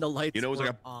happened when the lights You know, it was were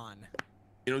like on.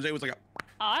 You know what I'm saying? It was like a. Oh,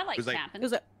 I like It was like- tapping. It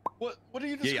was like, What are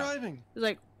you Yeah, yeah. describing? it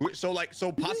was like,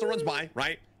 So Pasta runs by,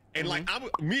 right? And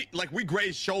we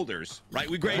grazed shoulders, right?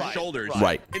 We grazed Right, shoulders.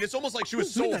 Right. And it's almost like she was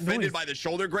Who's so doing that offended noise? by the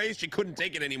shoulder graze, she couldn't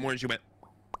take it anymore, and she went.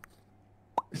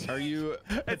 Are you so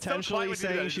quiet when potentially you do that.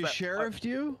 saying It's she that- sheriffed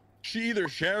you? she either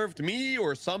sheriffed me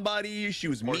or somebody. She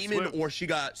was memeing or she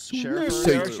got swooped.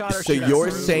 So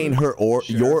you're saying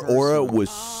your aura was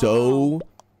so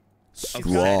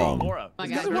strong.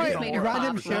 That's why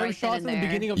random sheriff shots in the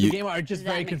beginning of the game are just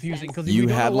very confusing because You we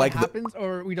don't had know like what happens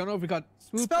or we don't know if we got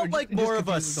swooped. This felt like more of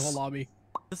a the whole lobby.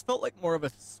 This felt like more of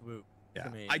a swoop. Yeah,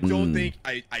 I don't think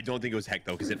it was Heck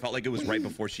though, because it felt like it was right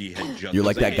before she had just. You're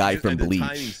like that guy from the Bleach.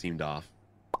 timing seemed off.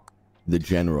 The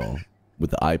general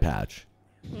with the eye patch.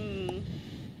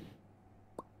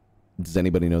 Does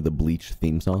anybody know the Bleach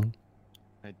theme song?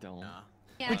 I don't.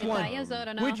 Which one?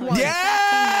 Which one?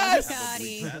 Yes!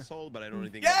 Asshole, but I don't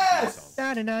think yes!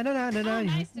 That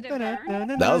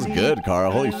was good,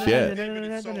 Carl. Holy shit.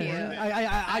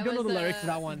 I don't know the lyrics to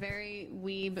that one. Very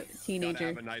weeb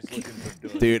teenager.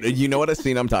 Dude, you know what a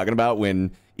scene I'm talking about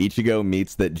when Ichigo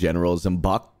meets that General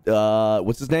Zambuk,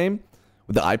 what's his name?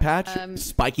 With the eye patch?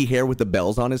 Spiky hair with the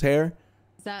bells on his hair?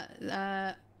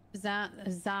 Yeah.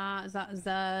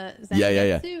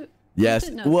 Yes.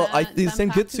 No, well, the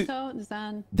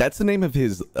Senjutsu. That's the name of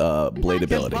his blade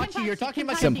ability. Senpachi, you're talking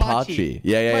about Senpachi.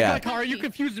 Yeah. God, Kara, you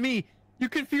confused me. You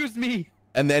confused me.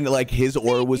 And then like his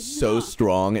aura was so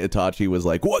strong, Itachi was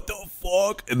like, "What the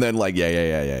fuck?" And then like,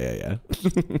 yeah.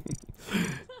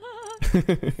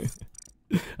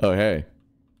 Oh hey.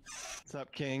 What's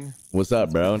up, King? What's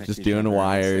up, bro? Just doing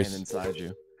wires. Inside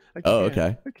you. Oh,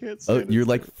 okay. I can't oh, you're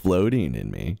like floating in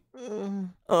me.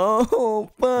 Oh,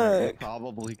 fuck.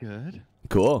 Probably good.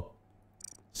 Cool.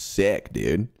 Sick,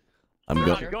 dude. I'm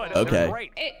going. Okay.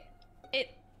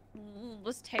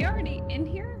 Was Tay already in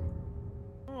here?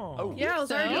 Oh. Yeah, I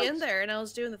was already in there and I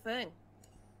was doing the thing.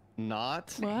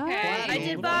 Not. What? I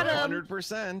did bottom.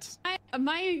 100%.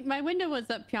 My window was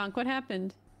up, Pionk. What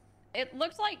happened? It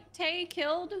looks like Tay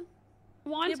killed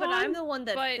Wonton. Yeah, but I'm the one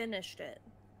that finished it.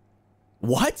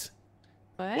 What?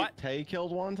 What? Tay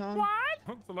killed Wonton? What?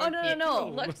 Oh, no.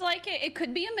 Looks like it. It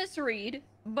could be a misread,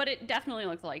 but it definitely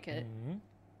looked like it.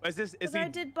 Is I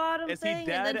did bottom is thing, he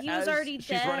dead and then he was already dead.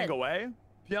 She's running away?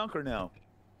 Pionk or no?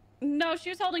 No, she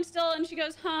was holding still, and she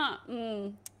goes, huh,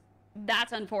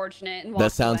 that's unfortunate. And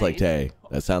that sounds like Tay.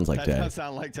 That sounds like Tay. That does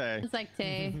sound like Tay. It's like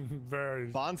Tay.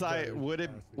 Bonsai, would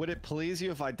it please you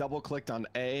if I double clicked on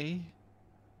A?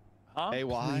 Huh? AY?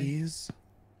 Please?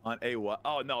 On A what?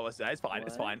 Oh no, listen, it's fine.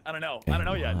 It's fine. I don't know. I don't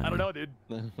know yet. I don't know, dude.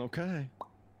 Okay.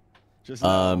 Just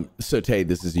so Tay,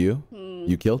 this is you?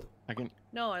 You killed?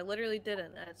 No, I literally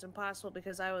didn't. It's impossible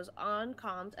because I was on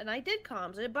comms and I did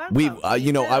comms.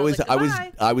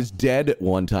 I was dead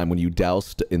one time when you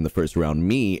doused in the first round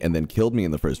me and then killed me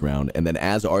in the first round, and then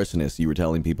as arsonist you were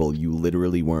telling people you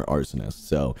literally weren't arsonist.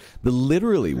 So the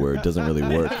literally word doesn't really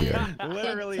work here.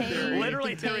 Literally,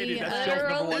 dude. That's joke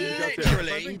number one.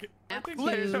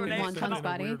 Literally. Wonton's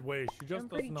body. Weird way. She just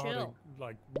does not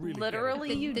like really.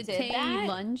 Literally, you did Tay that?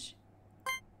 lunge?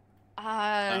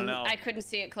 I don't know. I couldn't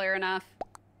see it clear enough.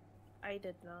 I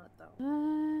did not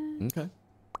though.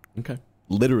 Okay.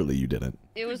 Literally, you didn't.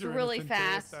 It was really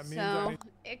fast, so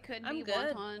it could be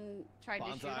Wonton tried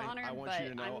to shoot on her, but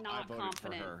I'm not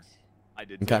confident. I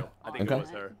did too. I think it was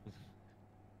her.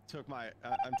 Took my.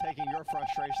 I'm taking your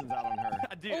frustrations out on her.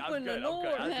 Dude, I'm good.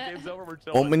 As the game's over, we're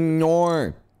chilling. Open the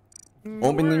door.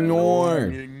 Open the door.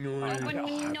 Open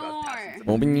the door.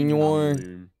 Open the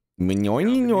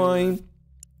door.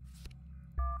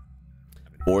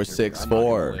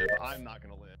 464. I'm not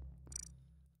gonna live.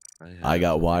 I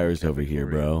got wires over here,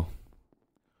 bro.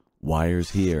 Wires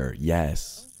here.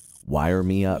 Yes. Wire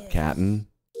me up, Captain.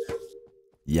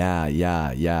 Yeah.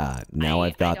 Now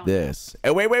I've got this.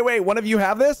 Hey, wait. One of you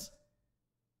have this?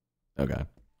 Okay.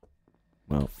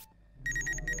 Well,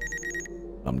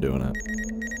 I'm doing it.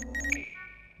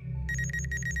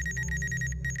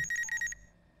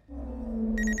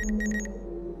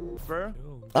 Okay.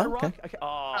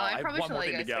 I probably should let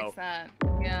you guys fix that.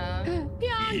 Yeah.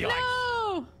 Yeah,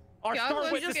 no! Our star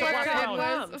was witness just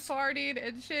was farting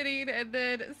and shitting, and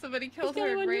then somebody killed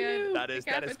her and ran that is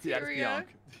cafeteria.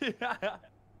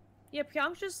 Yeah,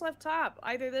 Pionk just left top.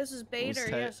 Either this is bait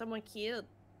or someone killed.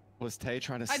 Was Tay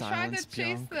trying to I silence tried to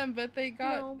chase Pionk? them, but they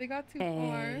got too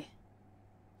far.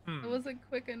 It wasn't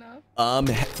quick enough. Oh.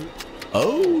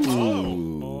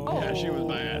 Yeah, she was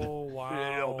bad.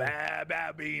 Wow.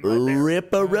 Bad bean.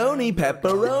 Ripperoni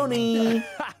pepperoni.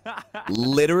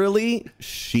 Literally,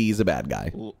 she's a bad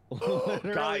guy.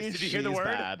 Guys, did you hear the word?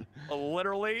 Bad.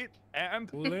 Literally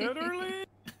and literally.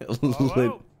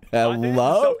 Hello.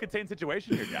 Hello. Self-contained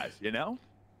situation here, guys. You know.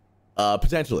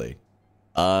 Potentially.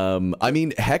 I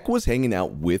mean, Heck was hanging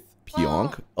out with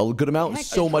Pionk a good amount.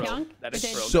 So much.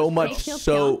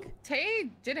 Tay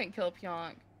didn't kill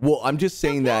Pionk. Well, I'm just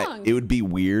saying that it would be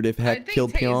weird if Heck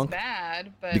killed Pionk.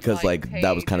 Bad, but because like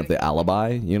that was kind of the alibi,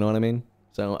 you know what I mean?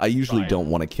 So I usually don't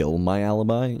want to kill my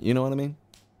alibi, you know what I mean?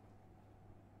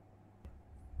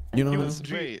 You know what I mean?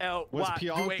 Was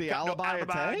Pionk the alibi at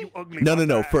Tay?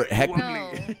 No, for Heck.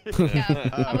 No. Yeah,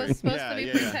 I was supposed to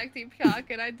be protecting Pionk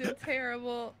and I did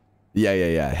terrible.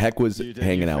 Yeah. Heck was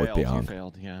hanging out with Pionk. You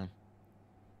failed, yeah.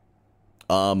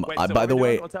 Wait, by the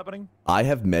way, what's happening? I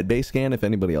have medbay scan. If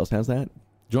anybody else has that,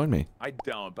 join me. I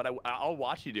don't, but I'll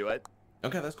watch you do it.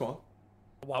 Okay, that's cool.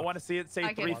 I want to see it say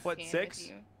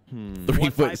 3'6".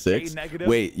 3'6". Negative?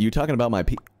 Wait, you talking about my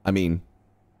I mean.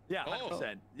 Yeah,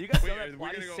 100%. You guys know that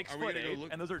Platy's 6'8",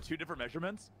 and those are two different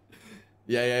measurements.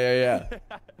 Yeah.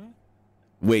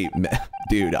 Wait,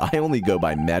 dude, I only go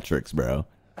by metrics, bro.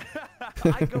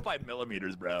 I go by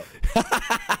millimeters, bro.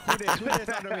 Who did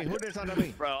under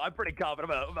me? Bro, I'm pretty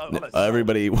confident about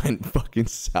Everybody went fucking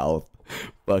south.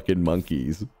 Fucking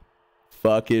monkeys.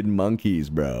 Fucking monkeys,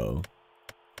 bro.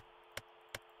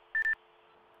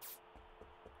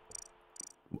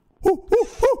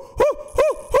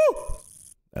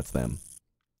 That's them.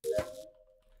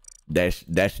 Dash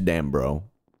them, bro.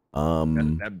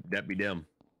 That be them.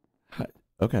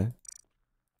 Okay.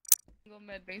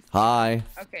 Hi.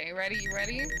 Okay, ready? You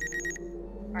ready?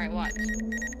 All right, watch.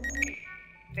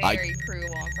 Very crew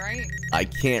walk, right? I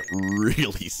can't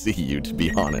really see you, to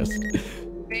be honest.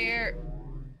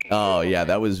 Oh yeah,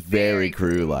 that was very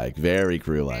crew-like. Very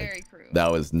crew-like. That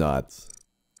was nuts.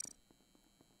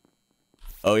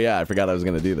 Oh yeah, I forgot I was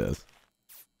gonna do this.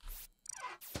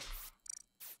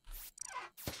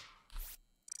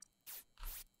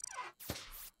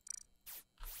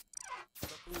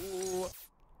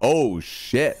 Oh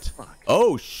shit!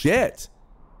 Oh shit!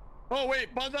 Oh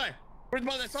wait, Bonsai! Where's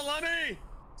Bonsai? Salami!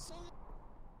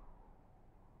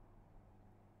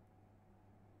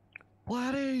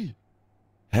 Platy!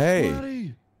 Hey!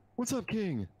 Platy! What's up,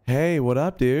 King? Hey, what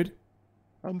up, dude?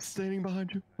 I'm standing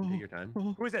behind you. Take your time.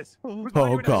 Who is this?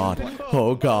 Oh god!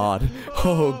 Oh god!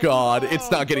 Oh god! It's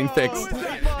not getting fixed.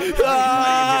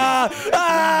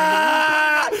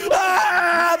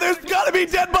 There's gotta be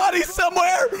dead bodies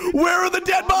somewhere! Where are the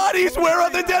dead bodies? Where are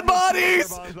the dead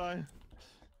bodies?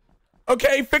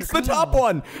 Okay, fix the top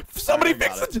one. Somebody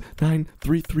fix it.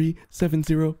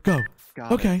 93370. Go.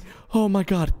 Okay. Oh my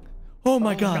god. Oh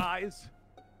my god. Guys,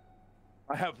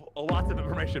 I have lots of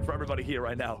information for everybody here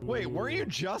right now. Wait, were you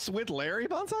just with Larry,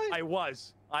 Bonsai? I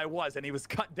was, and he was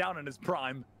cut down in his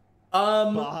prime.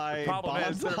 By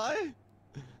Bonsai?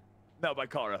 No, by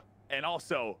Kara. And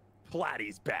also,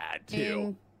 Platy's bad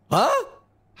too. Huh?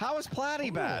 How is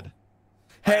Platy bad?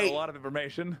 I have a lot of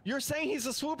information. You're saying he's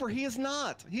a swooper. He is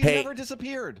not. He's Hey. never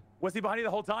disappeared. Was he behind you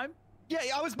the whole time? Yeah,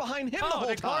 I was behind him the whole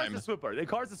Car's time. the swooper.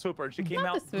 Car's the swooper, and she came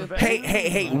out.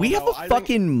 Hey, we have a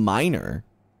fucking miner.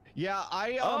 Yeah,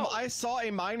 I saw a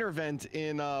miner vent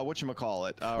in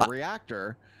whatchamacallit,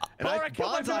 reactor. And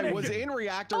Bonsai was in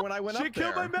reactor when I went up there. She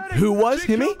killed my medic. Who was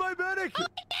Himmy? Killed my medic.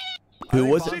 Who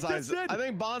was it? I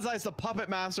think Bonsai's the puppet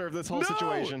master of this whole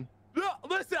situation. No,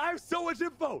 listen, I have so much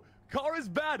info. Kara's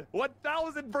bad,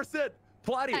 1000%.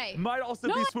 Platy might also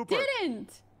be swooper. No, I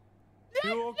didn't.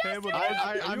 You okay with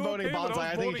I'm voting Bonsai.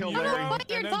 I think he killed Larry. What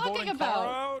you're talking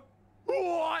about?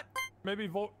 What? Maybe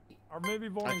voting. I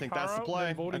think that's the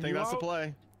play. I think that's the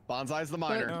play. Bonsai's the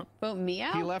miner. Vote me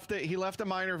out. He left a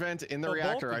miner vent in the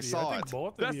reactor. I saw it.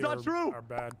 That's not true. Are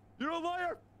bad. You're a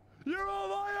liar. You're a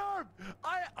liar.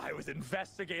 I was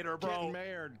investigator, bro.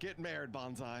 Get mayored,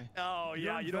 Bonsai. Oh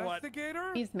yeah, you know what?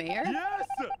 Investigator? He's mayor? Yes.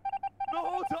 The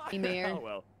whole time. He mayor. Oh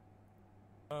well.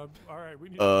 All right, we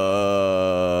need.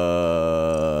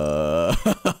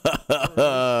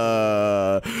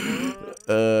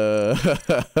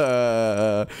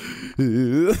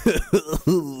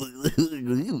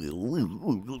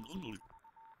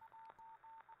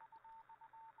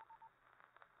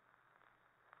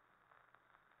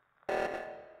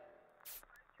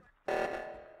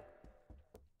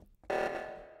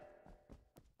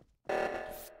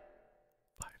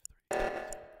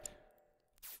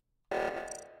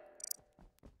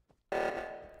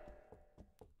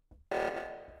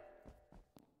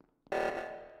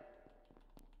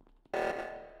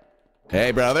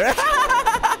 Hey, brother.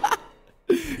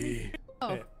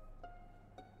 Oh.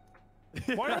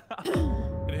 What?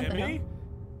 Himmy?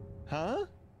 Huh?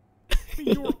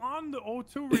 You were on the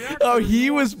O2 reactor. Oh, he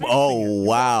was. Oh,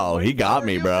 wow. He got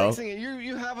me, bro.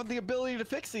 You have the ability to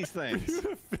fix these things.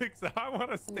 Fix it. I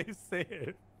want to stay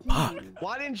safe.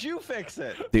 Why didn't you fix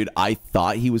it? Dude, I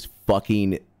thought he was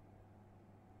fucking.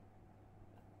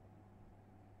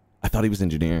 I thought he was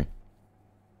engineer.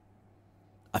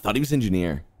 I thought he was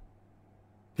engineer.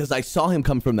 Because I saw him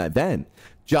come from that vent.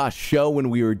 Josh, show when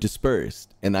we were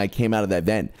dispersed. And I came out of that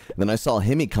vent. And then I saw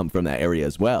Himmy come from that area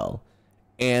as well.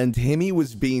 And Himmy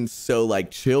was being so, like,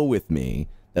 chill with me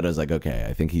that I was like, okay,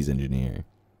 I think he's engineer.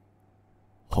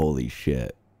 Holy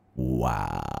shit.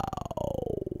 Wow.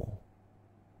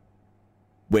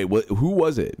 Wait, what? Who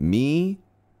was it? Me?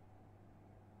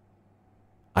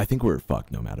 I think we're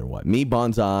fucked no matter what. Me,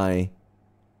 Bonsai,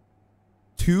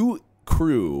 2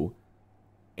 crew,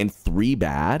 and 3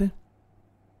 bad?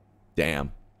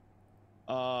 Damn.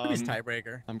 Who's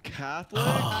tiebreaker? I'm Catholic.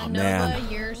 Oh, Nova, man.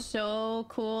 you're so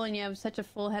cool and you have such a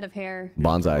full head of hair.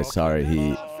 Bonsai, sorry,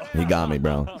 he got me,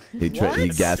 bro. He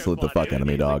gaslit the fuck out of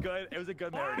me, dog. It was a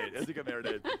good marinade. It was a good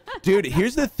marinade. Dude,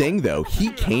 here's the thing, though.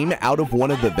 He came out of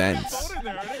one of the vents,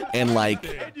 and like,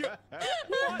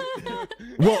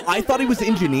 well, I thought he was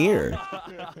engineer. I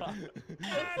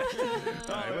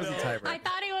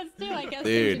thought he was too. I guess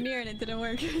Dude. engineer and it didn't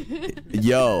work.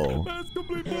 Yo,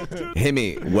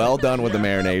 Himmy, well done with the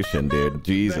marination, dude.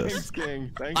 Jesus. Thanks,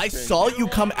 King. Thanks, I King. saw you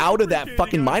come out of that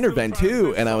fucking minor vent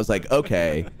too, and I was like,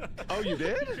 okay. Oh, you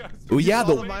did? Well, yeah,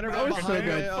 The minor vent behind,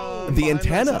 the behind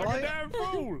antenna. satellite?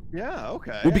 Yeah,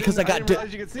 okay. Well, because I didn't got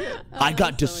realize you could see it. I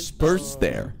got dispersed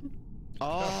there.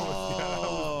 Oh.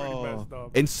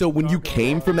 And so when you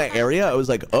came from that area, I was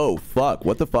like, oh, fuck,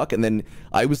 what the fuck? And then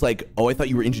I was like, oh, I thought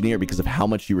you were engineer because of how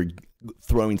much you were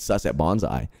throwing sus at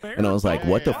Bonsai. And I was like,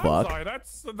 what the fuck?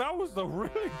 That was the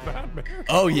really bad man.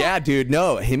 Oh, yeah, dude.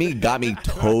 No, Himmy got me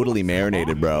totally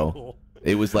marinated, bro.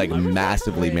 It was like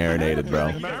massively marinated, bro.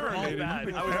 I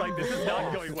was like, this is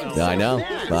not going well. I know.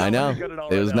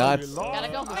 It was nuts.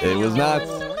 It was nuts.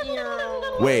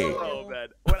 Wait.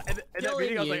 In that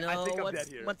meeting, I was like, I think I'm dead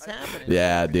here. What's happening?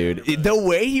 Yeah, dude. The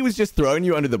way he was just throwing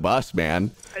you under the bus, man.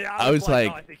 Yeah, I was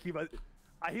like, oh, I think he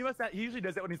usually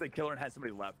does that when he's like killer and has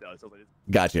somebody left though. So like,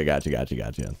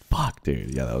 gotcha. Fuck,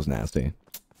 dude. Yeah, that was nasty.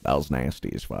 That was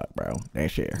nasty as fuck, bro. That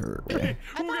shit hurt. Man.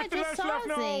 I thought I just saw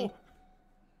Z.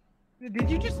 Did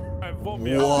you just? What?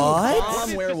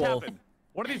 I'm werewolf.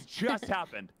 One of these just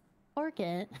happened.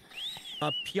 Orchid.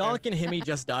 Pionk and Himmy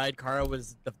just died. Kara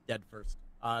was dead first.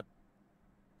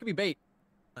 Could be bait,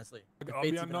 honestly.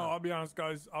 I'll be honest,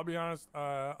 guys. I'll be honest.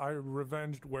 I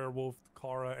revenged werewolf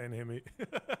Kara and Himmy.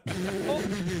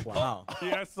 Wow.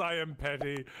 Yes, I am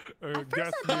petty.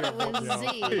 Guess I thought it was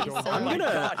Z. So I'm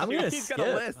gonna He's skip. got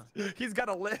a list. He's got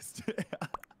a list.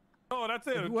 Oh, that's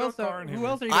it. Who else are you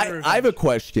gonna I have a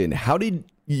question. How did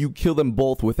you kill them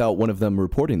both without one of them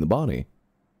reporting the body?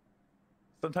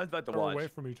 Sometimes I like to They're watch. away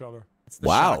from each other.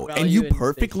 Wow. And you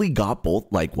perfectly got both?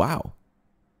 Like, wow.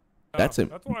 That's it.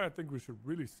 That's why I think we should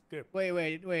really skip.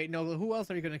 Wait. No, who else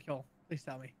are you gonna kill? Please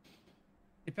tell me.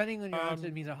 Depending on your answer,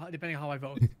 it means depending on how I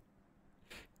vote.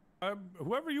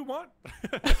 Whoever you want.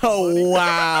 Oh,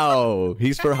 wow.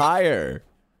 He's for hire.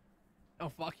 Oh,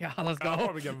 fuck yeah. Let's go. I'm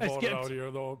probably getting voted out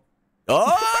here, though.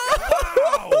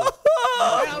 Oh!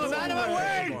 I'm a man of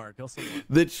my word.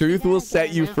 The truth will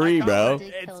set you free, bro.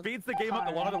 It speeds the game up.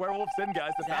 The longer the werewolf's in,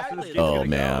 guys, the faster this game's Oh, gonna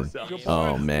man. go. So.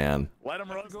 Oh, man. Let him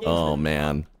run. Oh,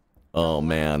 man. Oh,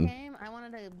 man. Game, I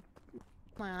wanted to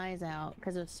my eyes out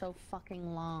because it was so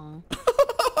fucking long.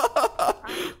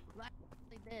 I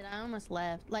did. I almost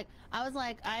left. Like, I was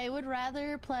like, I would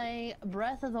rather play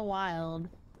Breath of the Wild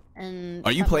and.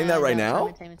 Are you cut playing my that eyes right out now?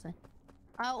 simultaneously.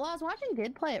 Well, I was watching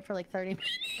Did play it for like 30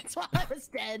 minutes while I was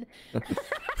dead.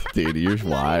 Dude, you're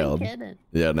wild. Kidding.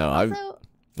 Yeah, no, Also,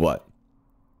 What?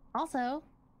 Also,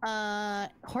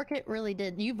 Horkit really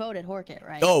did. You voted Horkit,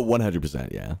 right? Oh,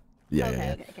 100%, yeah.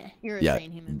 Yeah, Okay. You're a Yeah.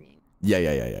 sane human being. Yeah.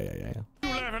 Your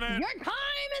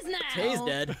time is now. Tay's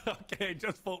dead. Okay,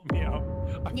 just vote me out.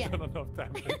 I've Yeah. done enough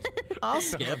damage. I'll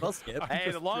skip.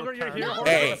 Hey, the longer you're here,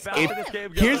 Hey, the faster this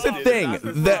game goes. here's the thing.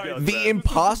 The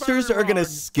imposters are going to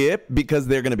skip because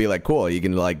they're going to be like, cool, you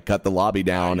can like cut the lobby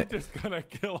down. I'm just gonna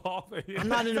kill all the. I'm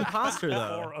not an imposter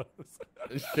though.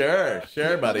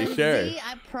 Sure, buddy, sure. See,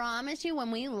 I promise you, when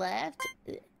we left,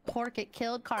 Horkit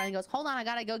killed Carl and he goes, hold on, I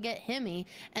gotta go get Himmy.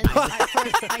 And I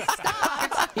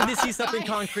stopped. He just see something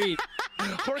concrete.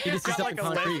 He just see something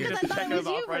concrete. I thought it was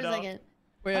you for a second.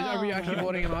 Wait, are we actually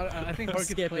voting him out? I think Horkit's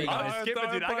skipping. I'm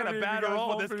skipping, dude. I got a bad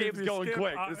roll. This game's going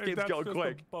quick. This game's going quick.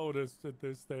 That's just a bonus at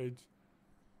this stage.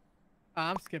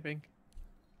 I'm skipping.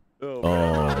 Oh,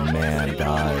 man,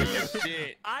 guys.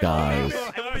 Guys.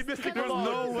 I won't be mystic for long.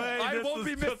 No way. I won't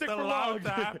be mystic for long. To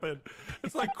happen.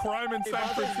 It's like crime in San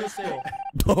Francisco.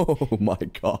 Oh, my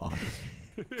God.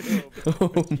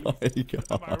 Oh, my God.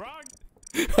 Am I wrong?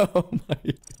 Oh, my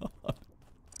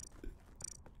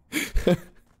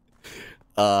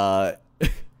God.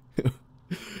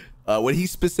 What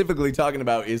he's specifically talking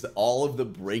about is all of the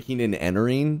breaking and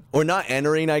entering, or not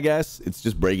entering, I guess. It's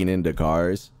just breaking into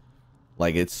cars.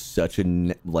 Like, it's such a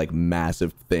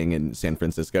massive thing in San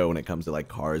Francisco when it comes to like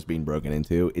cars being broken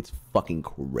into. It's fucking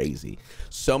crazy.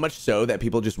 So much so that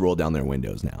people just roll down their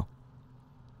windows now.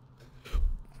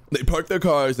 They park their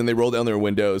cars and they roll down their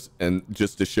windows and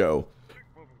just to show.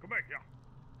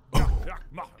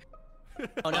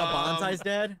 Oh, now Bonsai's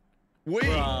dead? Wait.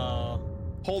 Bro.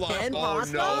 Hold on. And Oh,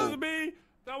 Pasta? no. That wasn't me.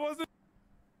 That wasn't.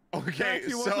 Okay,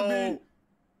 Actually, wasn't me.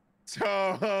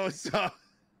 so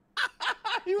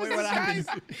he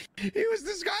was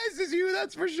disguised as you,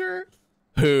 that's for sure.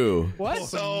 Who? What?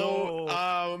 So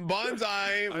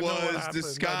Bonsai was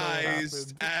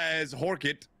disguised as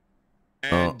Horkit.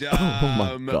 And oh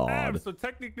my god. Damn, so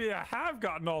technically I have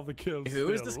gotten all the kills.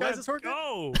 Who is disguised as Horkit?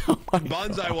 Oh,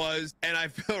 Bonsai was, and I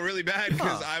feel really bad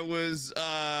because I was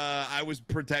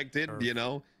protected, you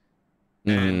know.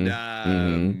 And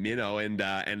you know, and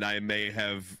I may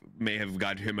have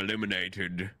got him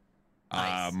eliminated.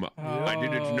 Nice. I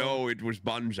didn't know it was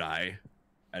Bonsai,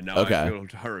 and now I feel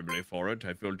terribly for it.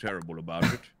 I feel terrible about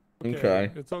it. Okay.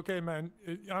 It's okay, man.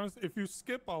 Honestly, if you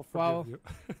skip, I'll forgive you.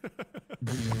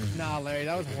 Nah, Larry,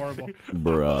 that was horrible.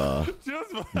 Bruh.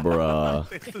 Bruh.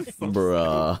 So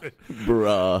Bruh. stupid.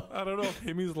 Bruh. I don't know if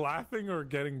Himmy's laughing or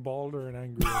getting balder and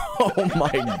angry. Oh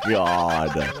my god.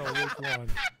 I don't know which one.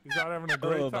 He's not having a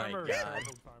great time or a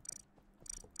terrible time.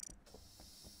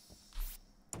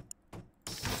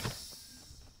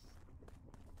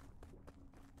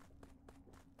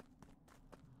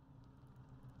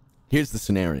 Here's the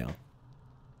scenario.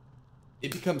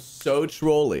 It becomes so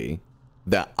trolly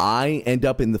that I end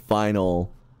up in the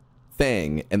final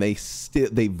thing and they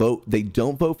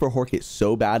don't vote for Horkit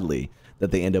so badly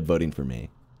that they end up voting for me.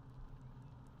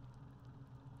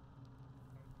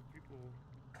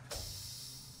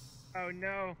 Oh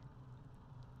no.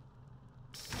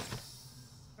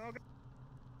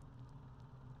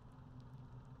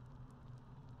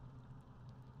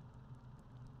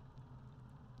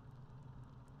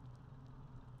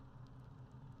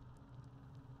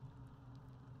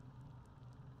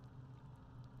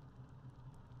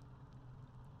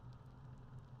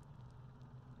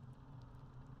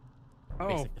 Oh,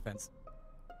 Basic defense.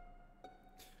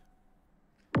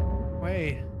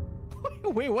 Wait.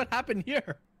 Wait, what happened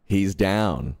here? He's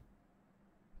down.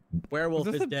 Werewolf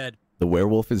is dead. The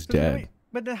werewolf is dead. Wait,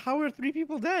 but then how are 3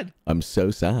 people dead? I'm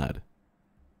so sad.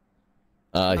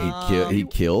 He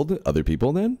killed other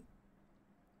people then?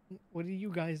 What do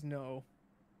you guys know?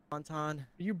 Wonton. Are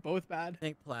you both bad? I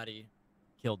think Platty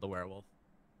killed the werewolf.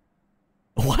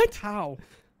 What? How?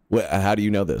 How do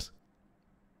you know this?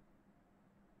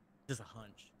 Just a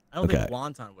hunch. I don't think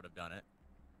Wonton would have done it.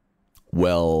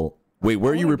 Well, wait,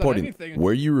 where are you reporting? anything.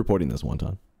 Where are you reporting this,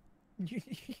 Wonton?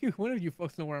 One of you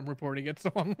folks know where I'm reporting it, so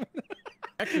I'm...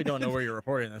 I actually don't know where you're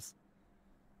reporting this.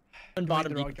 I'm in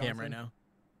bottom wrong decam right now.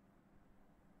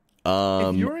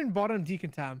 If you're in bottom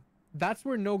decontam, that's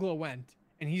where Nogla went,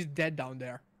 and he's dead down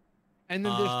there. And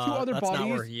then there's 2 other that's bodies not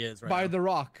where he is right by now. the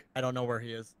rock. I don't know where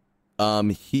he is.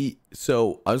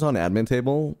 So I was on admin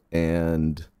table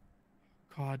and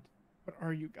God, what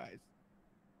are you guys?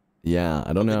 yeah,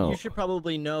 I don't know. You should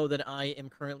probably know that I am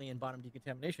currently in bottom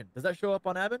decontamination. Does that show up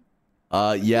on admin?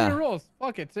 Say your yeah. roles.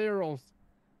 Fuck it. Say your roles.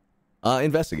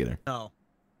 Investigator. No.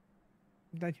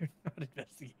 That you're not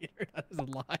investigator. That is a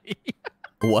lie.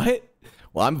 What?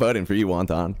 Well, I'm voting for you,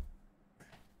 Wonton.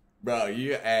 Bro,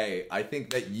 I think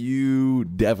that you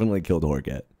definitely killed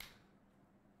Horkit.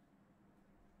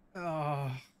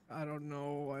 Oh, I don't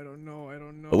know. I don't know. I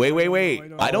don't know. Wait.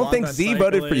 I don't think Z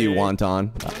voted for you,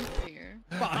 Wonton.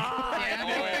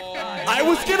 I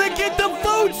was gonna get the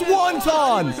votes,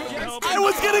 Wonton! I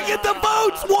was gonna get the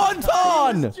votes,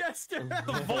 Wonton!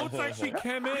 The votes actually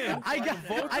came in. I guess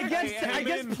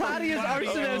Platty is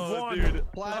arsonist.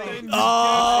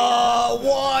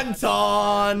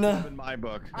 Wonton! In my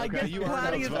book. I guess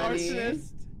Platty is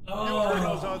arsonist.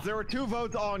 Oh. There were 2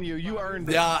 votes on you. You earned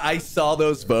it. Yeah, I saw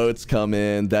those votes come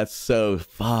in. That's so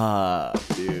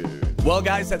dude. Well,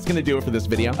 guys, that's gonna do it for this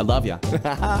video. I love ya.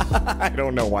 I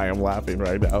don't know why I'm laughing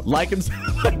right now. Like and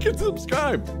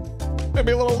subscribe.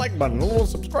 Maybe a little like button, a little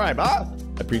subscribe, huh?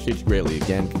 I appreciate you greatly.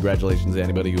 Again, congratulations to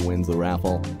anybody who wins the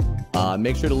raffle.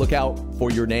 Make sure to look out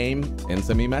for your name and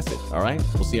send me a message. All right,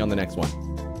 we'll see you on the next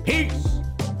one. Peace.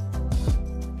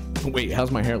 Wait,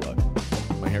 how's my hair look?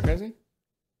 My hair crazy?